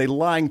in love with a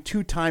lying,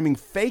 two-timing,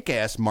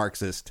 fake-ass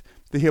Marxist.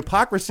 The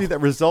hypocrisy that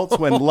results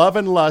when love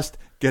and lust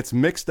gets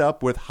mixed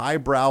up with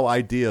highbrow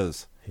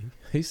ideas.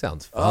 He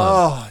sounds fun.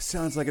 Oh,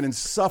 sounds like an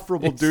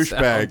insufferable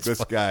douchebag,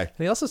 this guy. And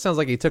he also sounds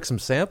like he took some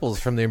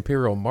samples from the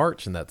Imperial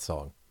March in that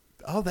song.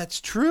 Oh, that's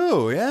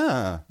true,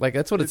 yeah. Like,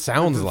 that's what it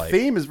sounds like. The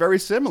theme is very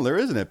similar,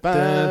 isn't it?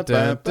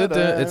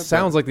 It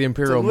sounds like the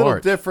Imperial March. It's a little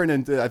March.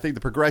 different, and I think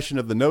the progression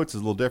of the notes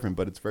is a little different,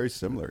 but it's very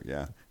similar,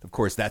 yeah. Of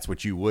course, that's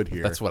what you would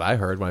hear. That's what I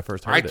heard when I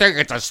first heard it. I think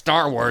it's a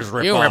Star Wars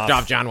ripoff. You ripped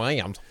off John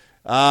Williams.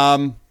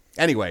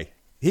 Anyway,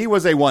 he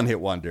was a one-hit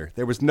wonder.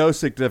 There was no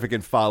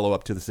significant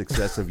follow-up to the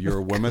success of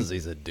Your Woman. Because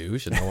he's a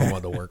douche and no one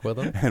wanted to work with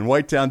him. And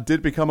Whitetown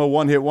did become a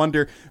one-hit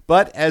wonder,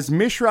 but as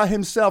Mishra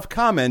himself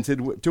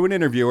commented to an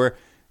interviewer,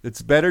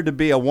 it's better to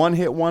be a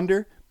one-hit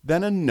wonder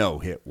than a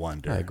no-hit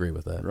wonder. I agree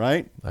with that.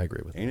 Right? I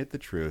agree with that. Ain't it the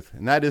truth?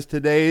 And that is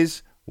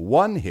today's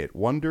One-Hit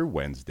Wonder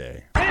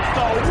Wednesday.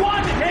 It's the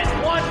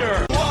one-hit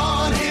wonder.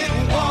 One-hit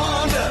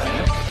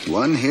wonder.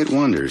 One-hit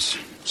wonders.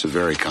 It's a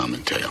very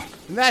common tale.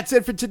 And that's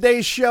it for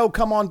today's show.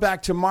 Come on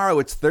back tomorrow.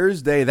 It's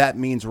Thursday. That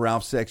means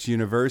Ralph Sex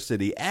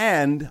University.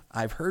 And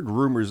I've heard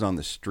rumors on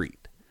the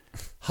street.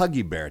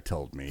 Huggy Bear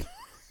told me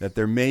that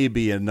there may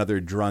be another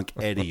drunk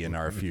Eddie in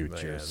our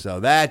future. So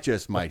that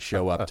just might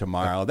show up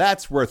tomorrow.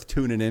 That's worth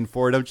tuning in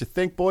for, don't you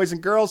think, boys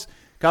and girls?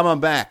 Come on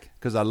back,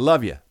 because I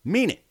love you.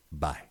 Mean it.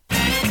 Bye.